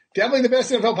Norman. Definitely the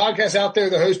best NFL podcast out there.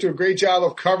 The hosts do a great job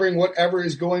of covering whatever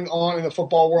is going on in the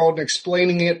football world and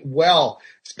explaining it well.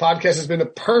 This podcast has been the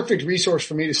perfect resource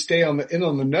for me to stay on the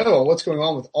know on what's going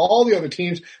on with all the other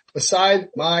teams beside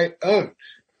my own.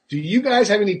 Do you guys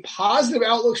have any positive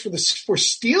outlooks for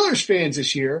Steelers fans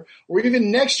this year, or even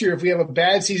next year if we have a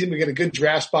bad season, we get a good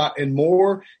draft spot and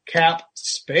more cap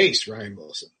space? Ryan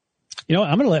Wilson. I'm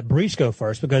going to let Breach go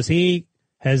first because he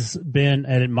has been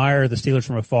an admirer of the Steelers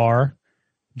from afar.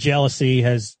 Jealousy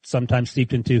has sometimes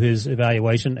seeped into his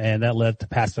evaluation, and that led to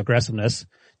passive aggressiveness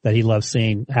that he loves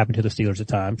seeing happen to the Steelers at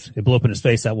times. It blew up in his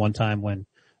face that one time when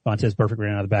Vontaze Burfict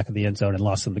ran out of the back of the end zone and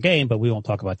lost them the game, but we won't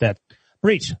talk about that.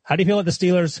 Breach, how do you feel about the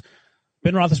Steelers?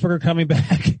 Ben Roethlisberger coming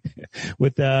back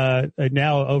with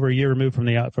now over a year removed from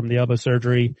the elbow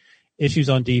surgery, issues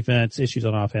on defense, issues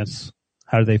on offense.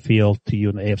 How do they feel to you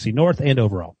in the AFC North and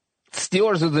overall?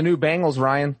 Steelers are the new Bengals,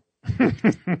 Ryan.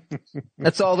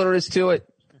 That's all there is to it.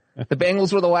 The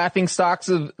Bengals were the laughing stocks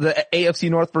of the AFC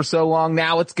North for so long.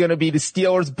 Now it's going to be the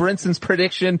Steelers. Brinson's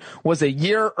prediction was a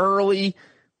year early.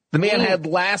 The man had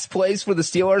last place for the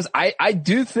Steelers. I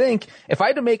do think if I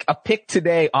had to make a pick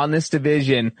today on this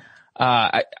division,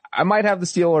 I might have the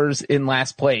Steelers in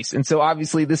last place. And so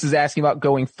obviously this is asking about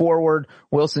going forward.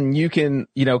 Wilson, you can,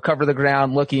 cover the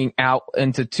ground looking out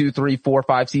into 2, 3, 4,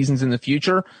 5 seasons in the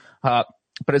future.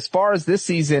 But as far as this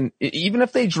season, even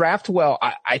if they draft well,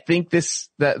 I think that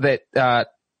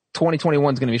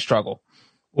 2021 is going to be a struggle.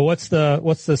 Well, what's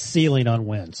the ceiling on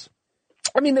wins?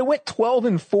 I mean, they went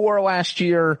 12-4 last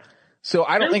year. So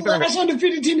I don't think they're the last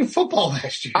undefeated team in football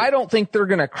last year. I don't think they're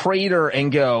going to crater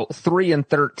and go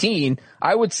 3-13.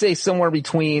 I would say somewhere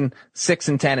between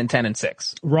 6-10 and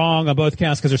 10-6. Wrong on both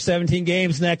counts because there's 17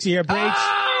 games next year. Breach.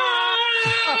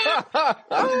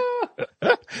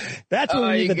 That's when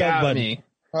we need the bug button.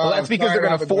 Well, that's because they're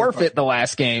going to forfeit the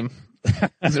last game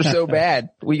because they're so bad.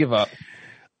 We give up.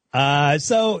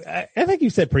 So I think you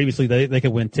said previously they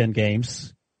could win 10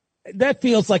 games. That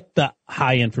feels like the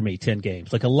high end for me, 10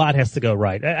 games. Like a lot has to go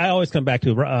right. I always come back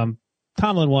to,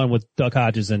 Tomlin won with Doug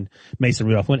Hodges and Mason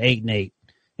Rudolph, went 8-8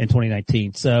 in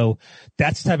 2019. So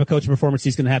that's the type of coaching performance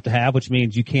he's going to have, which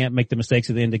means you can't make the mistakes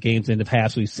at the end of games, end of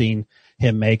halves we've seen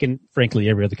him make, and frankly,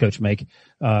 every other coach make,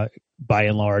 by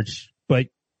and large. But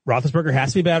Roethlisberger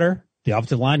has to be better. The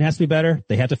offensive line has to be better.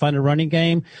 They have to find a running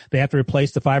game. They have to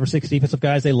replace the 5 or 6 defensive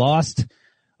guys they lost.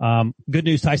 Good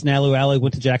news, Tyson Alualu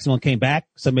went to Jacksonville and came back,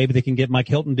 so maybe they can get Mike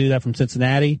Hilton to do that from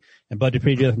Cincinnati and Bud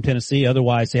Dupree do that from Tennessee.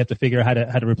 Otherwise, they have to figure out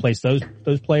how to replace those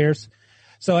players.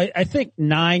 So I think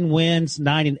 9 wins,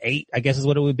 9-8, I guess is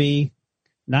what it would be.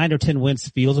 9 or 10 wins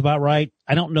feels about right.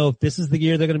 I don't know if this is the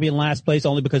year they're going to be in last place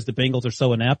only because the Bengals are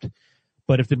so inept.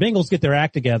 But if the Bengals get their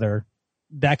act together,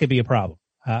 that could be a problem.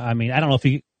 I mean, I don't know if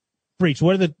you Breach.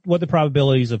 What are the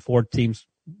probabilities of 4 teams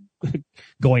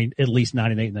going at least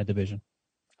 9-8 in that division?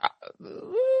 I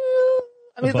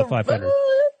mean, above 500.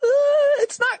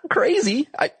 It's not crazy.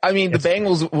 I mean, the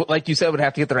Bengals, like you said, would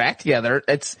have to get their act together.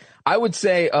 I would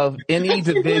say of any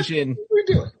division. We're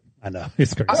doing. I know.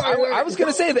 It's crazy. I was going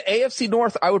to say the AFC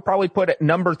North, I would probably put at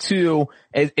number 2.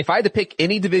 If I had to pick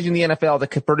any division in the NFL that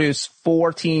could produce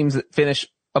 4 teams that finish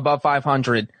above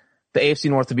 500, the AFC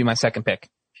North would be my second pick.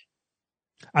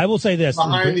 I will say this.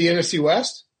 Behind the NFC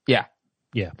West? Yeah.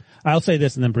 Yeah. I'll say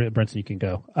this and then Brinson, you can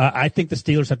go. I think the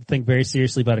Steelers have to think very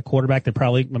seriously about a quarterback. There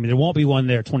won't be one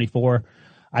there at 24.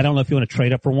 I don't know if you want to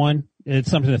trade up for one. It's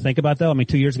something to think about though. I mean,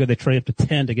 2 years ago they traded up to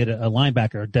 10 to get a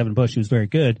linebacker, Devin Bush, who's very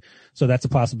good. So that's a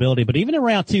possibility. But even in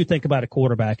round 2, think about a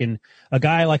quarterback and a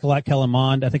guy like Kellen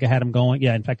Mond. I think I had him going.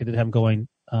 Yeah. In fact, I did have him going,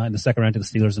 in the second round to the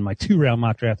Steelers in my 2-round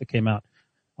mock draft that came out,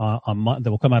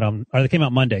 they came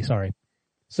out Monday. Sorry.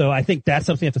 So I think that's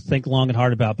something you have to think long and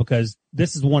hard about because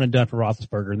this is one and done for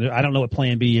Roethlisberger. I don't know what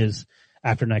plan B is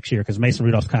after next year because Mason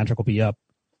Rudolph's contract will be up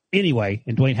anyway,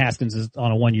 and Dwayne Haskins is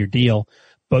on a 1-year deal.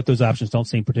 Both those options don't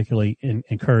seem particularly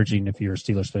encouraging if you're a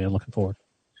Steelers fan looking forward.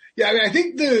 Yeah, I mean, I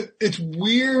think it's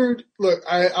weird. Look,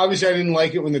 I didn't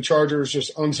like it when the Chargers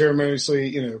just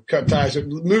unceremoniously, cut ties. It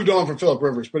moved on from Phillip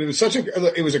Rivers, but it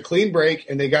was a clean break,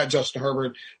 and they got Justin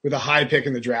Herbert with a high pick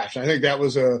in the draft. And I think that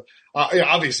was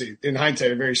obviously in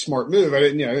hindsight a very smart move. I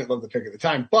didn't love the pick at the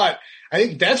time, but I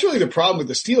think that's really the problem with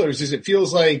the Steelers is it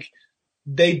feels like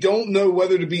they don't know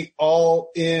whether to be all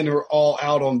in or all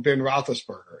out on Ben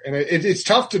Roethlisberger, and it's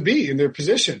tough to be in their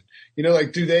position. Do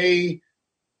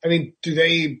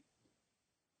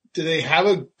they have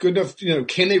a good enough,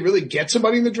 can they really get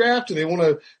somebody in the draft? Do they want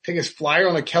to take a flyer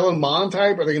on a Kellen Mond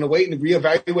type? Are they going to wait and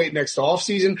reevaluate next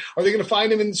offseason? Are they going to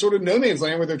find him in sort of no man's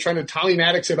land where they're trying to Tommy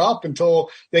Maddox it up until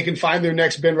they can find their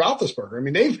next Ben Roethlisberger? I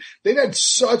mean, they've had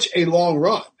such a long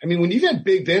run. I mean, when you've had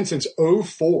Big Ben since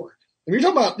 2004, And you're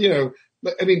talking about,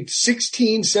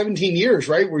 16, 17 years,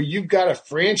 right? Where you've got a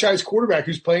franchise quarterback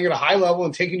who's playing at a high level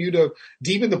and taking you to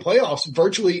deep in the playoffs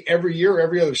virtually every year,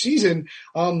 every other season.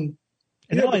 And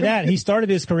not only that, he started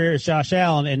his career as Josh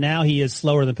Allen, and now he is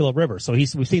slower than Phillip Rivers. So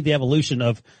we've seen the evolution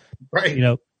of,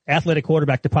 athletic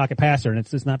quarterback to pocket passer, and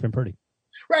it's not been pretty.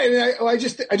 Right. And I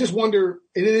just wonder,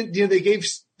 and then, they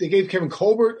gave Kevin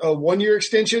Colbert a 1-year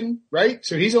extension, right?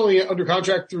 So he's only under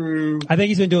contract through. I think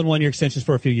he's been doing 1-year extensions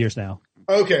for a few years now.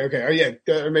 Okay. Oh, yeah.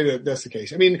 Maybe that's the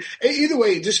case. I mean, either way,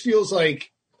 it just feels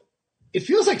like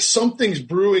something's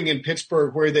brewing in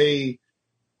Pittsburgh where they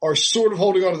are sort of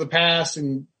holding on to the past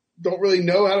and don't really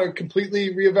know how to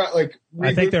completely reevaluate.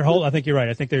 I think you're right.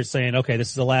 I think they're saying, okay, this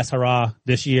is the last hurrah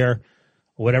this year.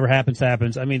 Whatever happens. I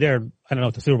mean, I don't know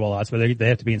what the Super Bowl odds, but they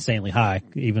have to be insanely high,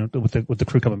 even with the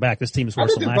crew coming back. This team is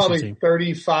worse than last year's team.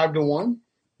 Probably 35-1.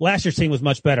 Last year's team was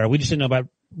much better. We just didn't know about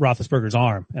Roethlisberger's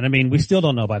arm, and I mean, we still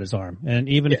don't know about his arm. And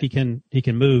even if he can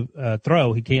move,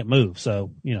 throw, he can't move.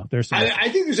 So there's some. I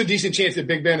think there's a decent chance that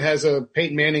Big Ben has a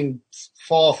Peyton Manning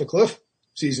fall off the cliff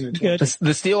season. In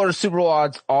the Steelers Super Bowl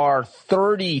odds are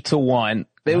 30-1.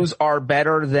 Those are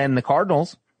better than the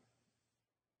Cardinals.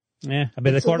 Yeah, I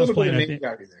mean the Cardinals play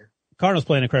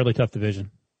an incredibly tough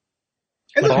division.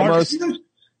 And the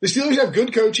Steelers have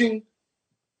good coaching.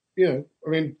 I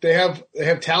mean, they have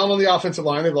talent on the offensive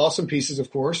line. They've lost some pieces,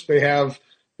 of course. They have,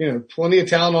 plenty of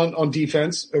talent on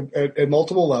defense at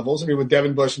multiple levels. I mean, with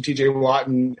Devin Bush and TJ Watt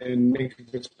and Minkah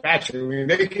Fitzpatrick, I mean,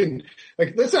 they can,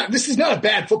 this is not a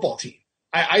bad football team.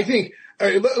 I think,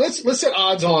 let's set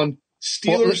odds on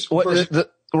Steelers.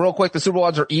 Real quick, the Super Bowl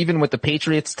odds are even with the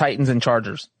Patriots, Titans, and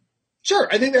Chargers. Sure.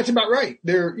 I think that's about right.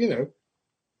 They're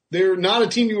not a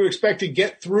team you would expect to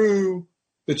get through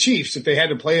the Chiefs if they had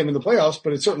to play them in the playoffs,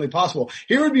 but it's certainly possible.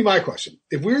 Here would be my question.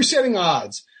 If we were setting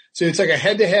odds, so it's like a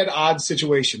head-to-head odds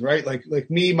situation, right? Like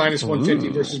me minus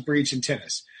 150 versus Breach in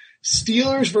tennis.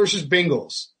 Steelers versus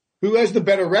Bengals. Who has the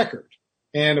better record?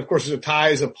 And of course, a tie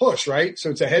is a push, right?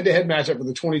 So it's a head-to-head matchup for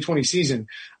the 2020 season.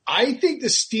 I think the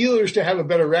Steelers to have a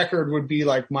better record would be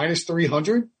like minus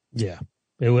 300. Yeah.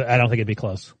 I don't think it'd be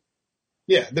close.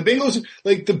 Yeah, the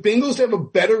Bengals to have a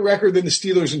better record than the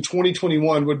Steelers in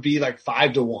 2021 would be like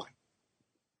 5-1.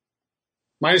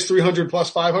 Minus 300 plus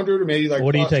 500, or maybe like.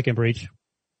 What are you taking, Breach?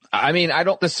 I mean, I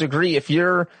don't disagree. If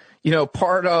you're,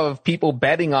 part of people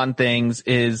betting on things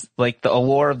is like the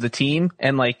allure of the team,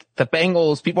 and like the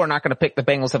Bengals, people are not going to pick the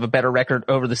Bengals have a better record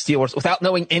over the Steelers without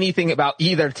knowing anything about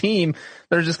either team.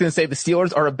 They're just going to say the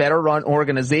Steelers are a better run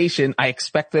organization. I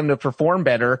expect them to perform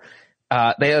better.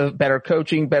 They have better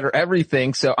coaching, better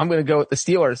everything. So I'm going to go with the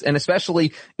Steelers. And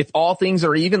especially if all things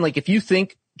are even, like if you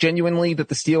think genuinely that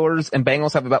the Steelers and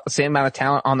Bengals have about the same amount of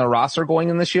talent on their roster going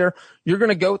in this year, you're going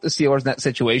to go with the Steelers in that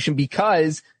situation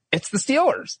because it's the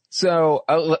Steelers. So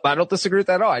I don't disagree with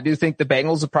that at all. I do think the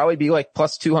Bengals would probably be like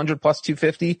plus 200, plus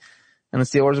 250, and the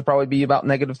Steelers would probably be about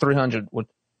negative 300, which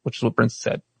is what Prince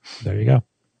said. There you go.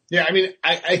 Yeah. I mean,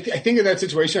 I think in that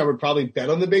situation, I would probably bet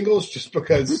on the Bengals just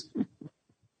because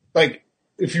like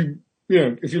if you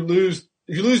lose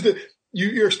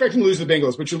you're expecting to lose the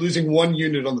Bengals, but you're losing 1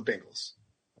 unit on the Bengals.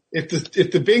 If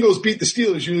the Bengals beat the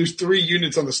Steelers, you lose 3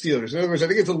 units on the Steelers. In other words, I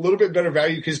think it's a little bit better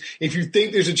value because if you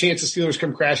think there's a chance the Steelers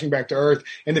come crashing back to earth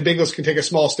and the Bengals can take a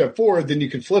small step forward, then you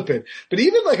can flip it. But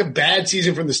even like a bad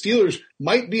season from the Steelers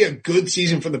might be a good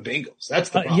season from the Bengals. That's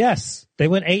the problem. Yes. They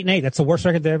went 8-8. That's the worst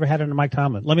record they ever had under Mike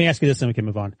Tomlin. Let me ask you this and we can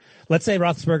move on. Let's say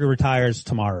Roethlisberger retires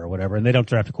tomorrow or whatever and they don't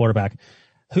draft a quarterback.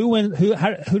 Who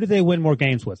do they win more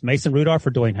games with? Mason Rudolph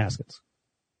or Dwayne Haskins?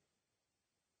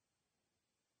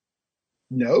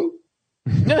 No.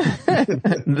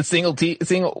 The single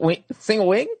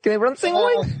wing? Can they run single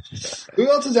wing?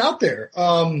 Who else is out there?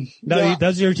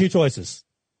 Those are your 2 choices.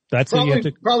 That's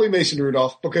probably Mason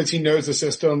Rudolph because he knows the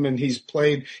system and he's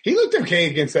played. He looked okay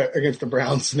against the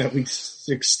Browns in that week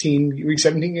 17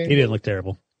 game. He didn't look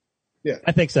terrible. Yeah.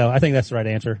 I think so. I think that's the right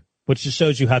answer, which just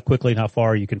shows you how quickly and how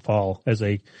far you can fall as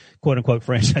a quote unquote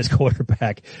franchise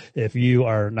quarterback if you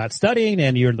are not studying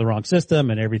and you're in the wrong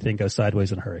system and everything goes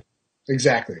sideways in a hurry.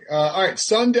 Exactly. All right.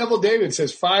 Sun Devil David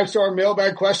says 5-star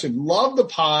mailbag question. Love the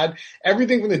pod.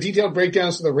 Everything from the detailed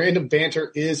breakdowns to the random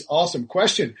banter is awesome.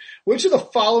 Question. Which of the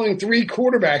following 3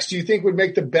 quarterbacks do you think would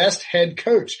make the best head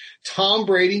coach? Tom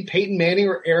Brady, Peyton Manning,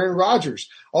 or Aaron Rodgers?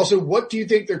 Also, what do you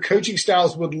think their coaching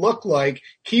styles would look like?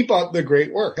 Keep up the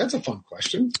great work. That's a fun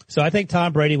question. So I think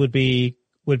Tom Brady would be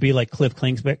like Cliff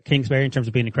Kingsbury in terms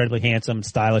of being incredibly handsome and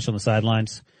stylish on the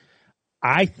sidelines.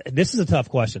 This is a tough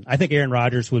question. I think Aaron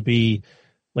Rodgers would be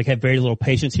like have very little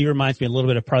patience. He reminds me a little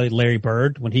bit of probably Larry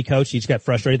Bird when he coached. He just got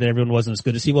frustrated that everyone wasn't as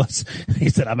good as he was. He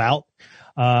said, "I'm out."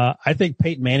 I think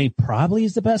Peyton Manning probably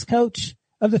is the best coach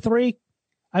of the three.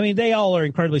 I mean, they all are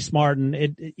incredibly smart, and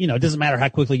it doesn't matter how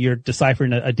quickly you're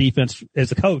deciphering a defense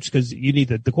as a coach, because you need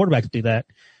the quarterback to do that.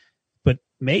 But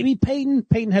maybe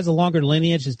Peyton has a longer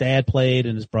lineage. His dad played,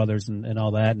 and his brothers and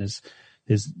all that, and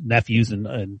his nephews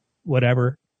and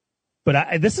whatever.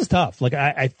 But this is tough. Like,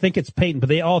 I think it's Peyton, but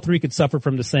they all three could suffer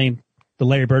from the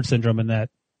Larry Bird syndrome, in that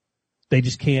they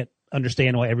just can't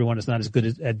understand why everyone is not as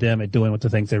good at them at doing what the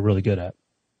things they're really good at.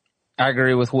 I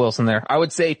agree with Wilson there. I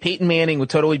would say Peyton Manning would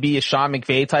totally be a Sean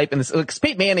McVay type. And because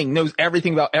Peyton Manning knows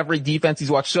everything about every defense.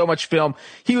 He's watched so much film.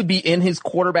 He would be in his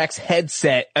quarterback's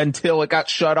headset until it got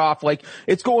shut off. Like,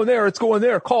 it's going there. It's going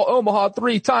there. Call Omaha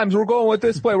 3 times. We're going with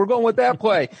this play. We're going with that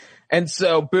play. And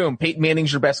so, boom, Peyton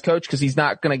Manning's your best coach because he's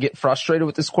not going to get frustrated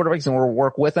with this quarterback. He's going to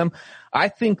work with him. I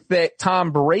think that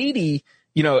Tom Brady,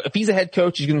 if he's a head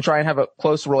coach, he's going to try and have a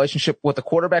close relationship with the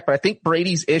quarterback. But I think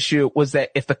Brady's issue was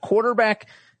that if the quarterback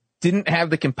didn't have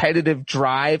the competitive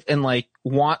drive and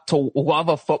want to love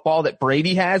a football that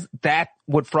Brady has, that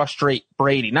would frustrate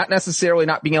Brady. Not necessarily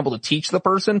not being able to teach the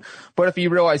person, but if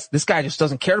you realize this guy just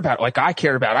doesn't care about it like I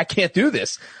care about it, I can't do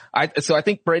this. So I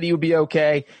think Brady would be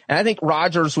okay. And I think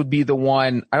Rodgers would be the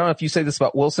one. I don't know if you say this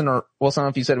about Wilson, I don't know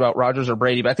if you said about Rodgers or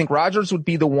Brady, but I think Rodgers would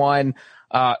be the one,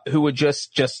 who would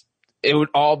just it would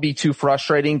all be too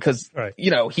frustrating because, right.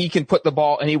 He can put the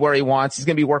ball anywhere he wants. He's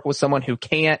going to be working with someone who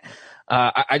can't.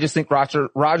 I just think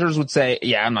Rodgers would say,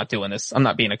 yeah, I'm not doing this. I'm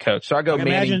not being a coach. So I go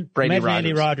Manning, Brady,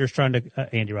 imagine Rodgers. Imagine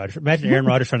Aaron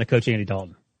Rodgers trying to coach Andy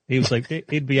Dalton. He was like,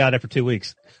 he'd be out after 2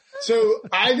 weeks. So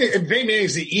I think Peyton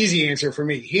Manning's the easy answer for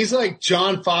me. He's like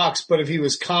John Fox, but if he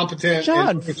was competent.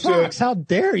 John Fox, how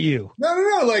dare you? No.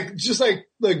 Just like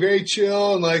very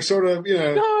chill and sort of,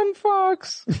 John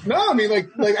Fox. No, I mean,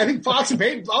 I think Fox and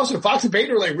Peyton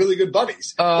are like really good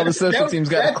buddies. Oh, the social team's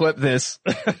got to clip this.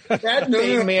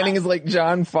 Peyton Manning is like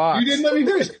John Fox. You didn't let me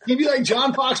finish. He'd be like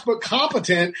John Fox, but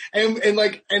competent. And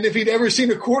if he'd ever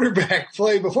seen a quarterback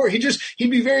play before,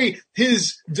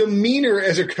 his demeanor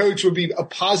as a coach would be a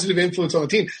positive influence on the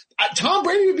team. Tom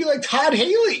Brady would be like Todd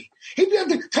Haley.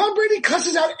 Tom Brady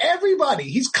cusses out everybody.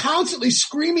 He's constantly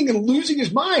screaming and losing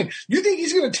his mind. You think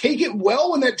he's going to take it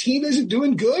well when that team isn't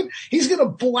doing good? He's going to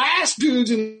blast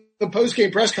dudes in the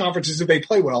post-game press conferences if they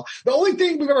play well. The only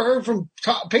thing we've ever heard from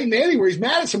Peyton Manning where he's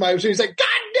mad at somebody was he's like, God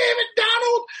damn it,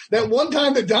 Donald! That one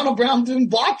time that Donald Brown didn't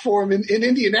block for him in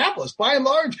Indianapolis. By and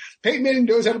large, Peyton Manning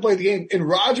knows how to play the game, and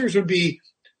Rodgers would be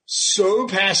so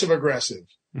passive-aggressive.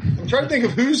 I'm trying to think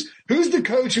of who's the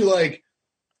coach who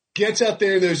gets out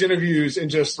there in those interviews and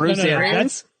just Bruce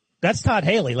Arians. That's Todd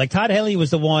Haley. Like, Todd Haley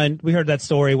was the one, we heard that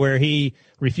story where he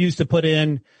refused to put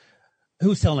in,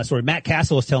 who's telling that story? Matt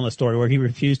Castle was telling the story where he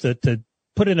refused to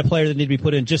put in a player that needed to be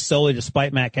put in just solely to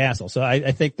spite Matt Castle. So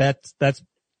I think that's,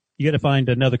 you got to find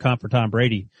another comp for Tom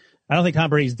Brady. I don't think Tom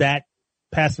Brady's that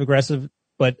passive aggressive,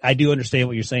 but I do understand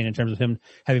what you're saying in terms of him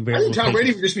having very. I think Tom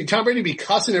Brady would be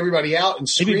cussing everybody out and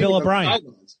screaming. Maybe Bill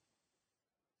O'Brien.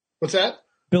 What's that?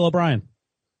 Bill O'Brien.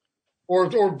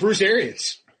 Or Bruce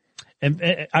Arians.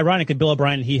 And ironically, Bill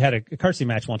O'Brien, he had a courtesy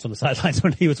match once on the sidelines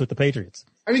when he was with the Patriots.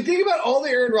 I mean, think about all the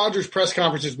Aaron Rodgers press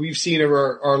conferences we've seen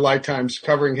over our lifetimes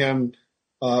covering him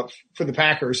for the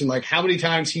Packers, and how many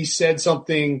times he said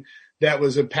something that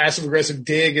was a passive aggressive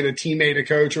dig at a teammate, a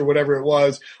coach, or whatever it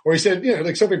was, or he said,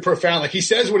 something profound. He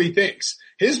says what he thinks.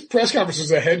 His press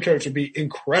conferences as a head coach would be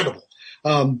incredible.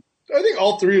 I think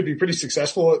all three would be pretty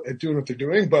successful at doing what they're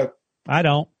doing, but I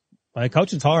don't.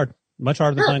 Coaching's hard. Much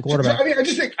harder than playing quarterback. I mean, I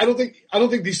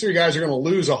don't think these three guys are going to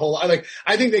lose a whole lot.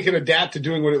 I think they can adapt to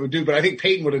doing what it would do, but I think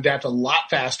Peyton would adapt a lot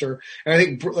faster. And I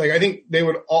think they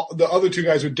would, the other two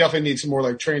guys would definitely need some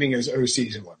more training as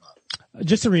OCs and whatnot.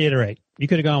 Just to reiterate, you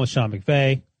could have gone with Sean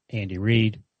McVay, Andy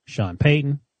Reid, Sean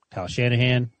Payton, Kyle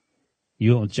Shanahan.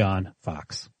 You went with John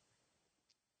Fox.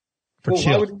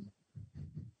 Chill.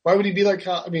 Why would he be like,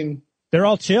 I mean, they're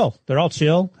all chill.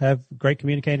 Have great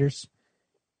communicators.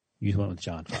 You went with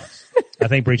John Fox. I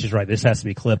think Breach is right. This has to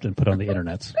be clipped and put on the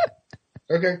internet.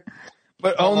 Okay.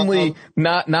 But only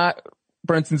not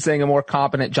Brinson saying a more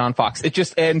competent John Fox. It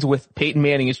just ends with Peyton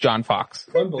Manning is John Fox.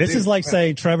 This is like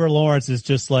saying Trevor Lawrence is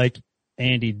just like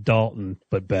Andy Dalton,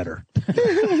 but better.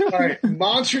 All right.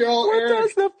 Montreal. What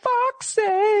does the fox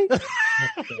say?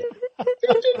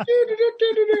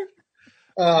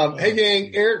 Hey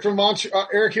gang,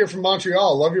 Eric here from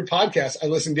Montreal. Love your podcast. I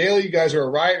listen daily. You guys are a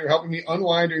riot. You're helping me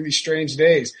unwind during these strange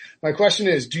days. My question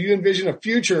is, do you envision a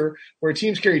future where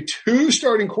teams carry 2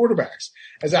 starting quarterbacks?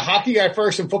 As a hockey guy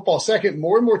first and football second,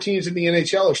 more and more teams in the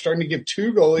NHL are starting to give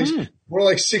 2 goalies, more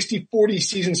like 60-40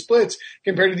 season splits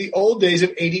compared to the old days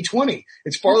of 80-20.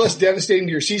 It's far less devastating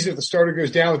to your season if the starter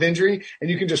goes down with injury, and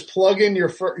you can just plug in your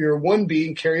 1B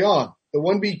and carry on. The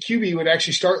 1B QB would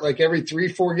actually start like every 3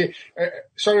 to 4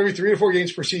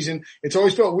 games per season. It's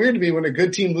always felt weird to me when a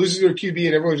good team loses their QB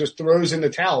and everyone just throws in the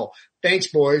towel. Thanks,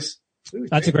 boys.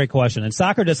 That's a great question. And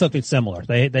soccer does something similar.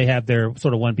 They have their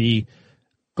sort of 1B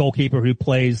goalkeeper who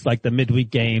plays like the midweek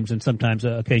games, and sometimes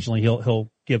occasionally he'll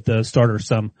give the starter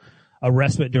a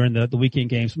respite during the weekend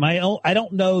games. I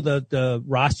don't know the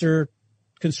roster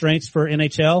constraints for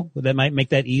NHL that might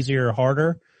make that easier or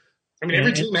harder. I mean,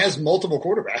 every team has multiple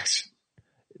quarterbacks.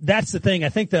 That's the thing. I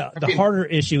think the harder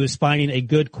issue is finding a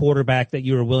good quarterback that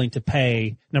you are willing to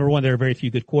pay. Number one, there are very few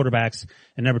good quarterbacks,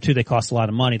 and number two, they cost a lot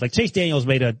of money. Like Chase Daniels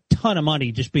made a ton of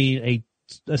money just being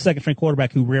a second string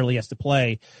quarterback who rarely has to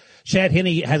play. Chad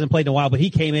Henne hasn't played in a while, but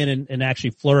he came in and actually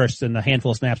flourished in the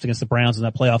handful of snaps against the Browns in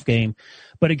that playoff game.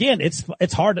 But again,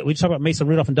 it's hard. We talk about Mason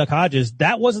Rudolph and Duck Hodges.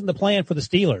 That wasn't the plan for the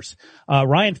Steelers.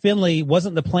 Ryan Finley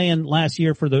wasn't the plan last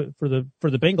year for the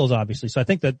Bengals, obviously. So I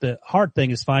think that the hard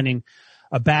thing is finding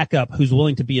a backup who's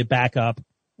willing to be a backup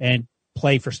and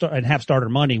play and have starter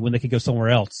money when they could go somewhere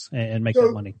else and make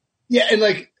that money. Yeah. And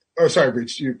oh, sorry,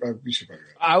 Breach. You should probably go.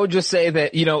 I would just say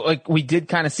that, like we did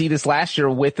kind of see this last year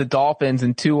with the Dolphins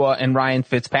and Tua and Ryan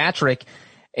Fitzpatrick.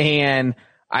 And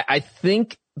I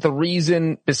think the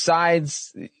reason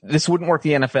besides this wouldn't work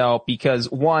the NFL because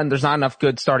one, there's not enough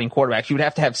good starting quarterbacks. You would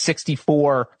have to have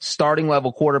 64 starting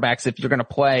level quarterbacks if you're going to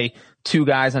play 2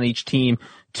 guys on each team.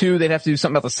 2, they'd have to do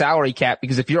something about the salary cap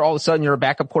because if you're all of a sudden you're a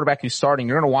backup quarterback who's starting,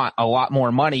 you're going to want a lot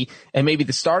more money, and maybe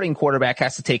the starting quarterback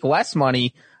has to take less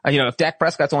money. If Dak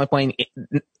Prescott's only playing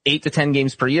 8 to 10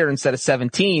 games per year instead of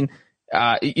 17,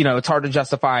 it's hard to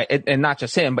justify, and not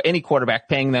just him, but any quarterback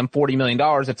paying them $40 million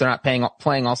if they're not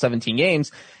playing all 17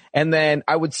 games. And then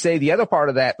I would say the other part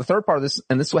of that, the third part of this,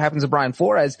 and this is what happens to Brian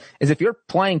Flores, is if you're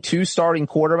playing 2 starting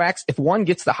quarterbacks, if one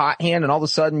gets the hot hand and all of a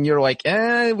sudden you're like,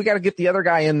 we got to get the other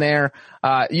guy in there,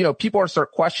 people are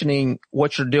start questioning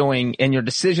what you're doing and your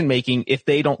decision making if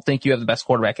they don't think you have the best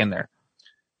quarterback in there.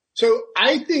 So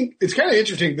I think it's kind of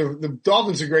interesting. The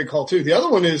Dolphins are a great call too. The other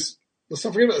one is, let's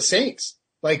not forget about the Saints.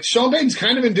 Like Sean Payton's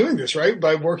kind of been doing this, right?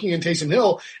 By working in Taysom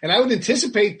Hill. And I would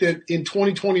anticipate that in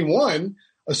 2021,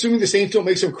 assuming the Saints don't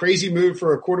make some crazy move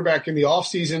for a quarterback in the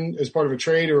offseason as part of a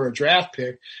trade or a draft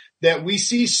pick, that we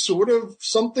see sort of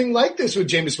something like this with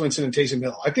Jameis Winston and Taysom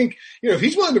Hill. I think, if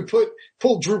he's willing to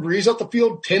pull Drew Brees off the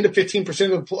field 10 to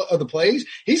 15% of the plays,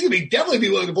 he's going to definitely be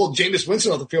willing to pull Jameis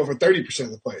Winston off the field for 30%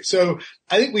 of the plays. So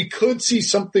I think we could see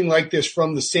something like this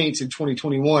from the Saints in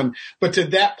 2021. But to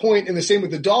that point, and the same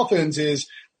with the Dolphins, is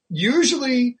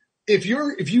usually if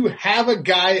you have a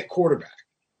guy at quarterback,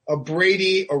 a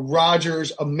Brady, a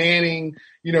Rodgers, a Manning,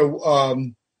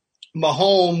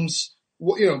 Mahomes,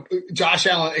 Josh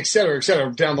Allen, et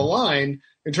cetera, down the line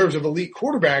in terms of elite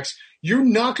quarterbacks, you're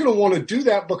not going to want to do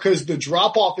that because the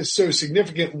drop off is so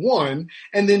significant, one.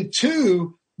 And then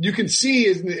two, you can see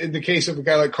in the case of a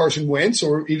guy like Carson Wentz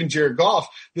or even Jared Goff,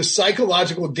 the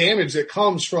psychological damage that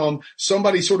comes from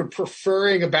somebody sort of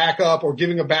preferring a backup or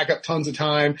giving a backup tons of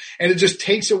time. And it just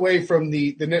takes away from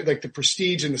the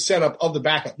prestige and the setup of the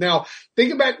backup. Now,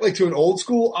 think back to an old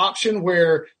school option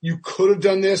where you could have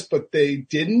done this, but they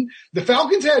didn't. The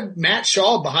Falcons had Matt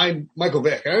Schaub behind Michael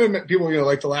Vick. I know people,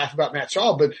 like to laugh about Matt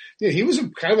Schaub, but he was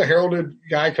kind of a heralded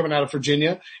guy coming out of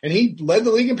Virginia, and he led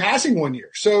the league in passing one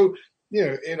year. So,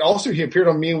 and also he appeared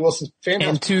on me and Wilson's fan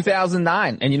house. In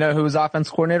 2009. And you know who his offense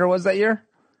coordinator was that year?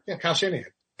 Yeah, Kyle Shanahan.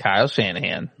 Kyle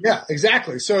Shanahan. Yeah,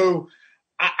 exactly. So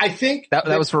I think that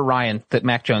was for Ryan, that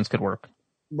Mac Jones could work.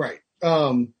 Right.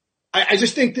 I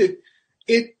just think that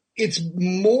it's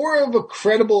more of a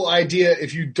credible idea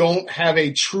if you don't have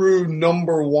a true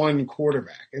number one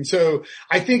quarterback. And so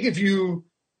I think if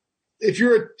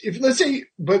let's say,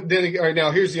 but then all right,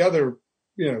 now here's the other,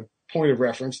 point of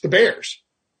reference, the Bears.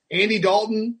 Andy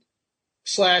Dalton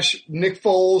 / Nick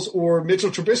Foles or Mitchell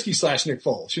Trubisky / Nick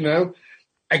Foles,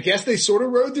 I guess they sort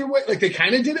of rode their way. Like they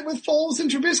kind of did it with Foles and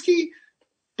Trubisky.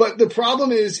 But the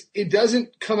problem is it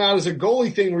doesn't come out as a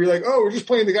goalie thing where you're like, oh, we're just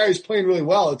playing the guy who's playing really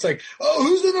well. It's like, oh,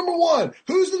 who's the number one?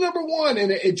 Who's the number one?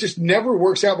 And it just never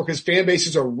works out because fan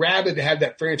bases are rabid to have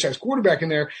that franchise quarterback in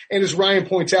there. And as Ryan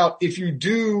points out, if you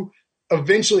do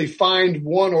eventually find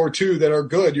one or two that are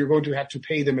good, you're going to have to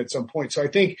pay them at some point. So I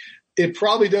think it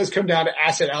probably does come down to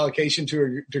asset allocation to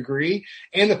a degree,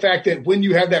 and the fact that when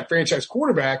you have that franchise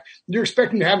quarterback, you're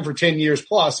expecting to have him for 10 years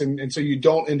plus, and so you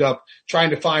don't end up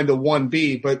trying to find the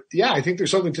 1B. But yeah, I think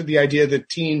there's something to the idea that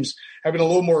teams have been a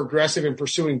little more aggressive in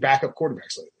pursuing backup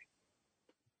quarterbacks lately.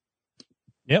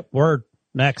 Yep, word.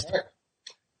 Next. Right.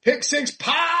 Pick Six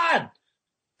Pod!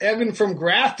 Evan from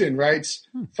Grafton writes,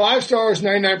 5 stars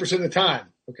 99% of the time.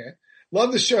 Okay.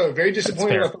 Love the show. Very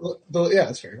disappointed about yeah,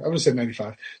 that's fair. I would have said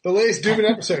 95. The latest Dubin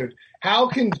episode. How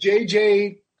can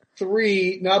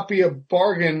JJ3 not be a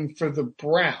bargain for the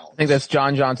Browns? I think that's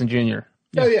John Johnson Jr.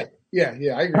 Oh, yeah.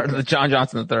 Yeah, I agree. Or John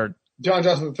Johnson III. John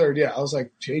Johnson III, yeah. I was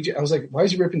like, JJ. I was like, why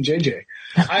is he ripping JJ?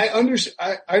 I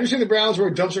understand the Browns were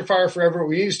a dumpster fire forever.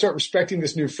 We need to start respecting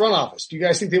this new front office. Do you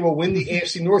guys think they will win the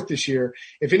AFC North this year?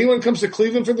 If anyone comes to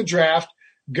Cleveland for the draft,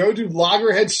 go to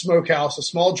Loggerhead Smokehouse, a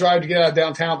small drive to get out of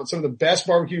downtown, but some of the best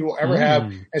barbecue you will ever have.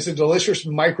 And it's a delicious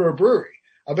microbrewery.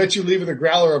 I bet you leave with a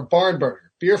growler or barn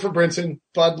burner. Beer for Brinson,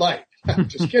 Bud Light.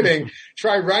 Just kidding.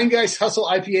 Try Rheingeist Hustle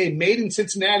IPA made in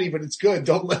Cincinnati, but it's good.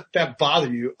 Don't let that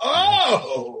bother you.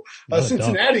 Oh, a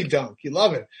Cincinnati dunk. You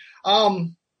love it.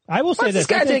 I will say this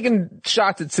guy taking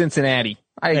shots at Cincinnati.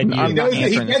 I'm not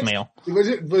answering this mail. Was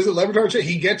it Levitar?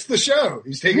 He gets the show.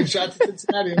 He's taking shots at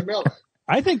Cincinnati in the mailbag.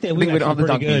 I think that we've been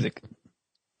pretty good.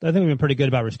 I think we've been pretty good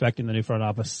about respecting the new front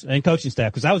office and coaching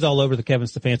staff, because I was all over the Kevin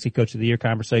Stefanski Coach of the Year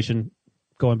conversation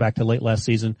going back to late last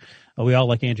season. We all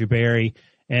like Andrew Berry.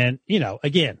 And,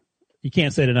 again, you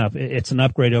can't say it enough. It's an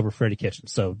upgrade over Freddie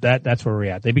Kitchens. So that's where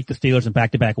we're at. They beat the Steelers in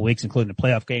back-to-back weeks, including the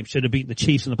playoff game. Should have beaten the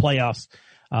Chiefs in the playoffs.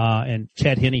 And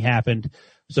Chad Henne happened.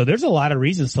 So there's a lot of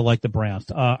reasons to like the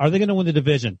Browns. Are they going to win the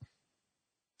division?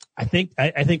 I think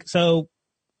so.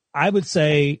 I would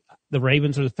say the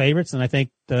Ravens are the favorites, and I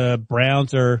think the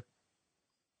Browns are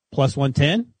plus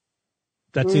 110.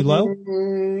 Is that too low?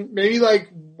 Maybe like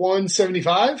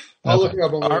 175. I'll look it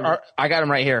up. I got them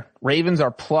right here. Ravens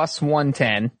are plus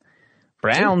 110.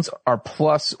 Browns are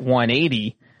plus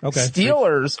 180. Okay.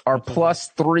 Steelers are plus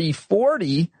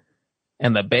 340.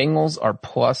 And the Bengals are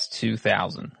plus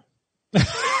 2,000.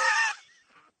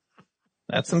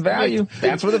 That's some value.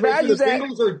 That's where the value's at.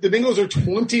 The Bengals are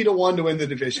 20-1 to win the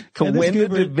division. To win the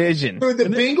division. So the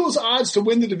Bengals odds to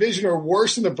win the division are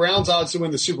worse than the Browns odds to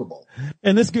win the Super Bowl.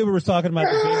 And this goober was talking about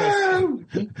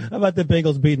the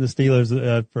Bengals beating the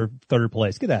Steelers for third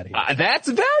place. Get out of here. That's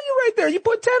value right there. You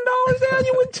put $10 down,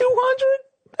 you win 200.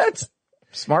 That's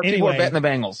smart. People are betting the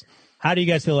Bengals. How do you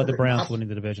guys feel about the Browns winning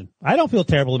the division? I don't feel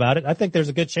terrible about it. I think there's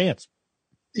a good chance.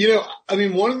 The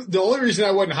only reason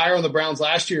I wasn't higher on the Browns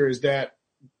last year is that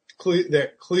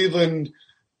Cleveland,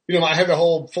 I had the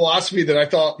whole philosophy that I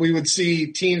thought we would see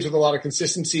teams with a lot of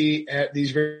consistency at these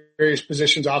various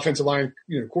positions, offensive line,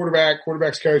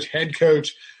 quarterback's coach, head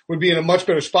coach would be in a much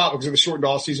better spot because of the shortened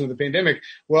off season with the pandemic.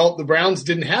 Well, the Browns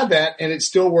didn't have that, and it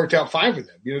still worked out fine for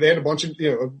them. They had a bunch of,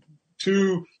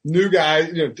 two new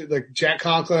guys, like Jack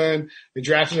Conklin. They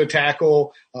drafted a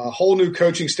tackle, a whole new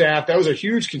coaching staff. That was a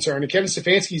huge concern. And Kevin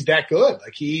Stefanski's that good.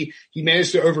 Like he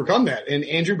managed to overcome that. And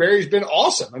Andrew Berry's been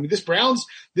awesome. I mean,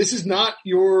 this is not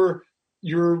your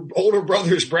older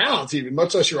brother's Browns, even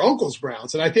much less your uncle's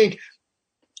Browns. And I think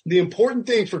the important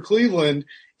thing for Cleveland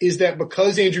is that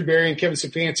because Andrew Berry and Kevin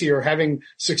Stefanski are having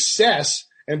success,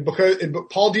 and because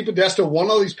Paul DePodesta won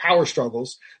all these power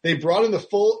struggles, they brought in the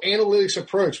full analytics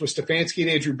approach with Stefanski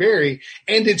and Andrew Berry,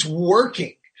 and it's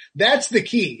working. That's the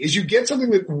key, is you get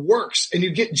something that works, and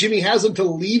you get Jimmy Haslam to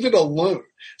leave it alone.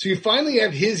 So you finally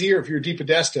have his ear if you're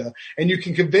DePodesta, and you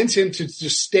can convince him to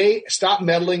just stop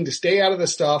meddling, to stay out of the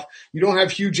stuff. You don't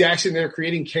have Hugh Jackson there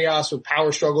creating chaos with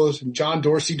power struggles and John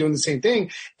Dorsey doing the same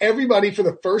thing. Everybody, for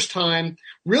the first time,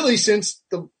 really since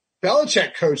the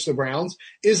Belichick coached the Browns,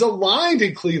 is aligned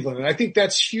in Cleveland. And I think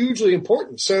that's hugely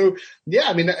important. So,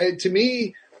 yeah, to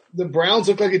me, the Browns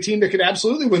look like a team that could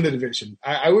absolutely win the division.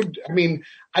 I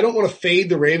don't want to fade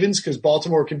the Ravens because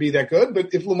Baltimore can be that good.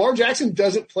 But if Lamar Jackson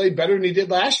doesn't play better than he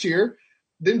did last year,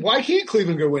 then why can't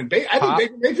Cleveland go win? I think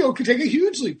Baker Mayfield could take a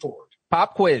huge leap forward.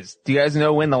 Pop quiz. Do you guys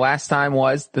know when the last time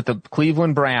was that the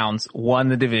Cleveland Browns won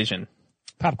the division?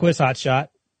 Pop quiz, hot shot.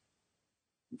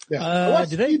 Yeah, I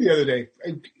watched the other day.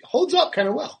 It holds up kind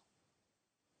of well.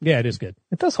 Yeah, it is good.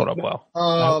 It does hold up well.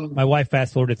 My wife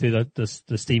fast forwarded through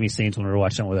the steamy scenes when we were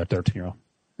watching it with our 13-year-old.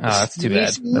 Oh, that's too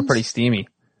bad. They're pretty steamy.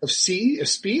 Of speed?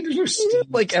 There's no steam.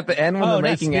 Like at the end when they're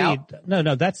making out.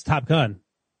 No, that's Top Gun.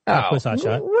 Pop quiz hot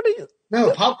shot.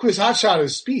 No, Pop quiz hot shot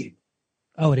is speed.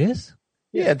 Oh, it is?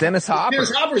 Yeah, Dennis Hopper.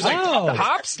 Dennis Hopper's like the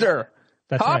Hopster.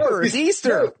 That's Hopper right. is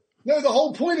Easter. No, the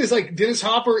whole point is like Dennis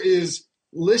Hopper is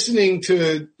listening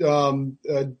to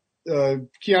Keanu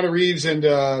Reeves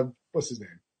and what's his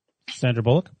name? Sandra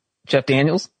Bullock. Jeff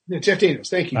Daniels? Yeah, Jeff Daniels.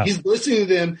 Thank you. Oh. He's listening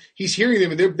to them. He's hearing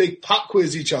them, and they pop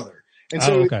quiz each other. And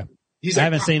so okay. he's I like,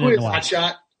 haven't pop seen it quiz, in a while. hot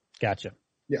shot. Gotcha.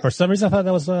 Yeah. For some reason, I thought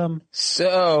that was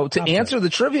So to answer the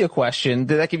trivia question,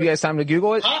 did that give you guys time to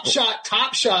Google it?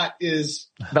 Top shot is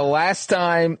The last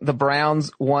time the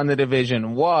Browns won the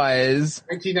division was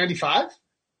 1995.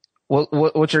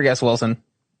 What's your guess, Wilson?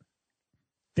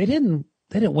 they didn't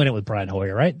win it with Brian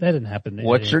Hoyer, right? That didn't happen.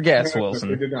 What's your guess, They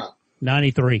Wilson? did not.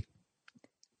 93.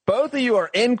 Both of you are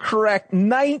incorrect.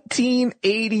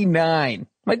 1989.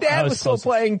 My dad was still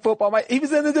playing football. He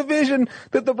was in the division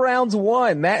that the Browns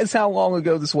won. That is how long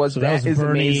ago this was. So that is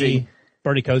amazing.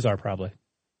 Bernie Kosar probably.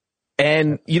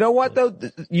 And you know what though?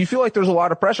 You feel like there's a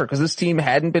lot of pressure because this team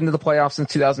hadn't been to the playoffs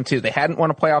since 2002. They hadn't won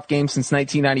a playoff game since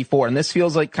 1994. And this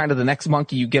feels like kind of the next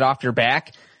monkey you get off your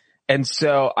back. And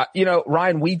so,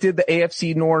 Ryan, we did the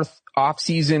AFC North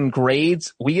off-season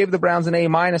grades. We gave the Browns an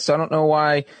A-. So I don't know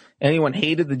why anyone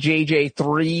hated the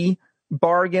JJ3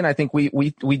 bargain. I think we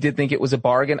did think it was a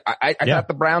bargain. I thought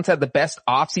the Browns had the best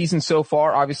offseason so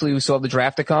far. Obviously, we still have the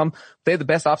draft to come. They had the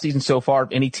best offseason so far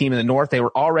of any team in the North. They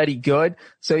were already good.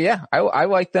 So yeah, I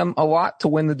like them a lot to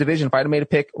win the division. If I had made a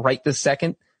pick right this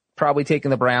second, probably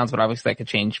taking the Browns, but obviously that could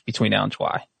change between now and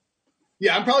July.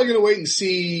 Yeah, I'm probably going to wait and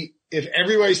see. If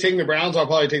everybody's taking the Browns, I'll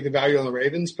probably take the value on the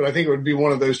Ravens, but I think it would be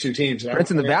one of those two teams.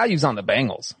 Princeton, the value's on the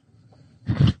Bengals.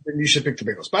 Then you should pick the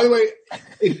Bengals. By the way,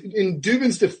 in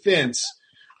Dubin's defense,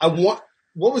 what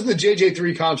was the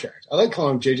JJ3 contract? I like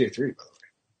calling him JJ3, by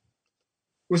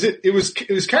the way. It was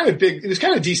kind of big. It was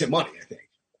kind of decent money, I think.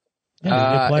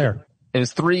 Yeah, good player. It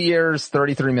was 3 years,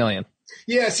 $33 million.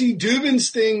 Yeah. See,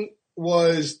 Dubin's thing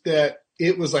was that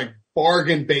it was like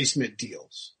bargain basement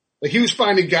deals. Like he was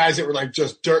finding guys that were like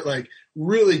just dirt, like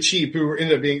really cheap who were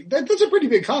ended up being, that's a pretty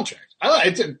big contract.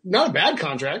 It's not a bad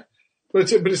contract,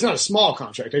 but it's not a small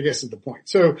contract, I guess is the point.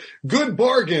 So good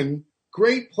bargain,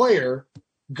 great player,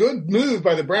 good move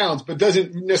by the Browns, but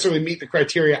doesn't necessarily meet the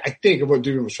criteria, I think, of what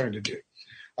Dubin was trying to do.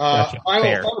 Gotcha.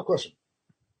 Final question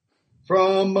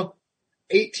from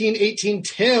 1818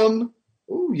 Tim.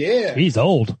 Oh yeah. He's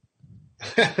old.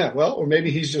 Well, or maybe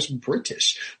he's just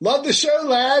British. Love the show,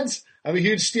 lads. I'm a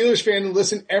huge Steelers fan and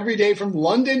listen every day from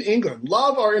London, England.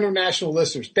 Love our international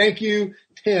listeners. Thank you,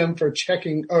 Tim, for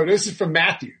checking. Oh, this is from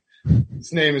Matthew.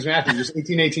 His name is Matthew. Just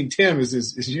 1818 Tim is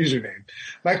his username.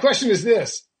 My question is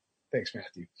this. Thanks,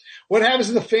 Matthew. What happens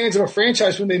to the fans of a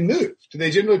franchise when they move? Do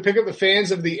they generally pick up the fans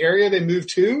of the area they move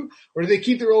to, or do they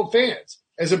keep their old fans?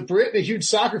 As a Brit and a huge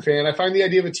soccer fan, I find the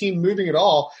idea of a team moving at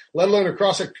all, let alone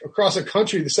across a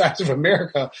country the size of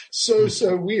America, so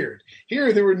weird.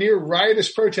 Here, there were near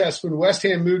riotous protests when West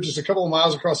Ham moved just a couple of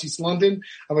miles across East London.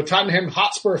 I'm a Tottenham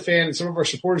Hotspur fan, and some of our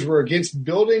supporters were against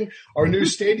building our new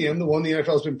stadium, the one the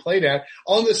NFL has been played at,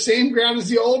 on the same ground as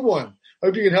the old one.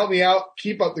 Hope you can help me out.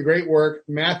 Keep up the great work.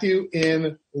 Matthew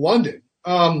in London.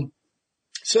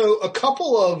 So a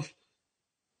couple of,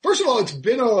 first of all,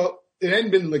 it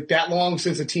hadn't been like that long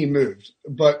since a team moved,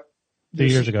 but 2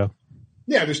 years ago.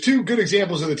 Yeah, there's two good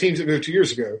examples of the teams that moved 2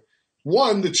 years ago.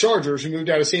 One, the Chargers, who moved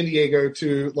out of San Diego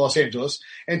to Los Angeles,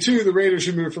 and two, the Raiders,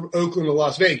 who moved from Oakland to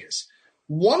Las Vegas.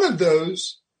 One of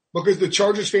those, because the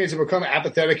Chargers fans have become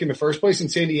apathetic in the first place in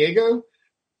San Diego,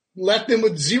 left them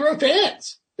with zero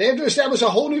fans. They have to establish a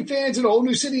whole new fans in a whole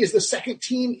new city as the second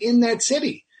team in that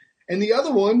city. And the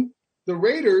other one, the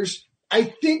Raiders, I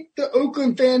think the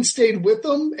Oakland fans stayed with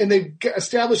them, and they've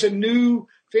established a new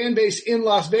fan base in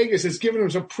Las Vegas that's given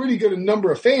them a pretty good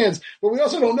number of fans. But we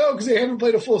also don't know because they haven't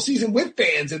played a full season with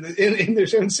fans in their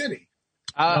own city.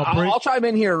 I'll chime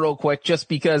in here real quick just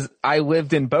because I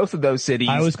lived in both of those cities.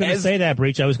 I was going to say that,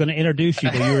 Breach. I was going to introduce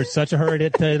you, but you were in such a hurry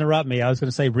to interrupt me. I was going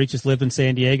to say Breach has lived in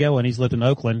San Diego and he's lived in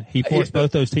Oakland. He forced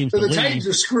both those teams to leave. So the Titans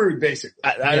are screwed, basically.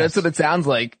 That's what it sounds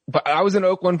like. But I was in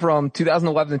Oakland from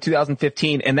 2011 to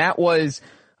 2015, and that was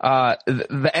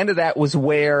the end of that was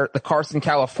where the Carson,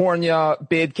 California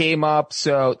bid came up.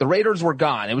 So the Raiders were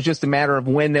gone. It was just a matter of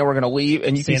when they were going to leave,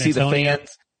 and you can see the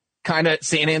fans kind of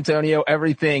San Antonio,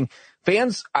 everything.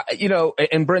 Fans,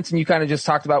 and Brinson, you kind of just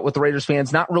talked about with the Raiders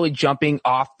fans not really jumping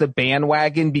off the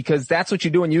bandwagon because that's what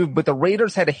you do when you move. But the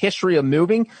Raiders had a history of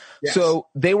moving, yes. So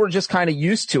they were just kind of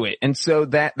used to it. And so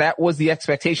that was the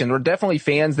expectation. There were definitely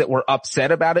fans that were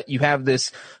upset about it. You have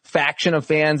this faction of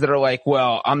fans that are like,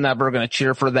 well, I'm never going to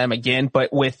cheer for them again.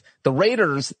 But with the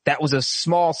Raiders, that was a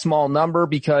small number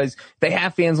because they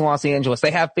have fans in Los Angeles.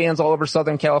 They have fans all over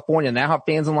Southern California. Now have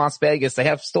fans in Las Vegas.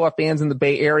 They still have fans in the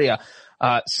Bay Area.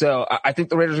 So I think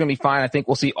the Raiders are going to be fine. I think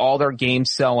we'll see all their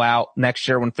games sell out next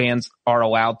year when fans are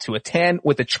allowed to attend.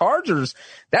 With the Chargers,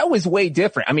 that was way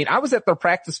different. I mean, I was at their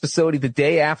practice facility the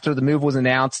day after the move was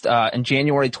announced, in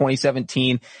January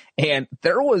 2017, and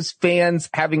there was fans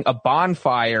having a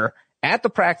bonfire at the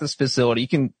practice facility. You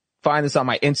can find this on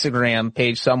my Instagram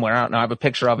page somewhere. I don't know. I have a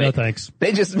picture of it. No thanks.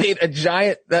 They just made a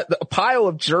giant a pile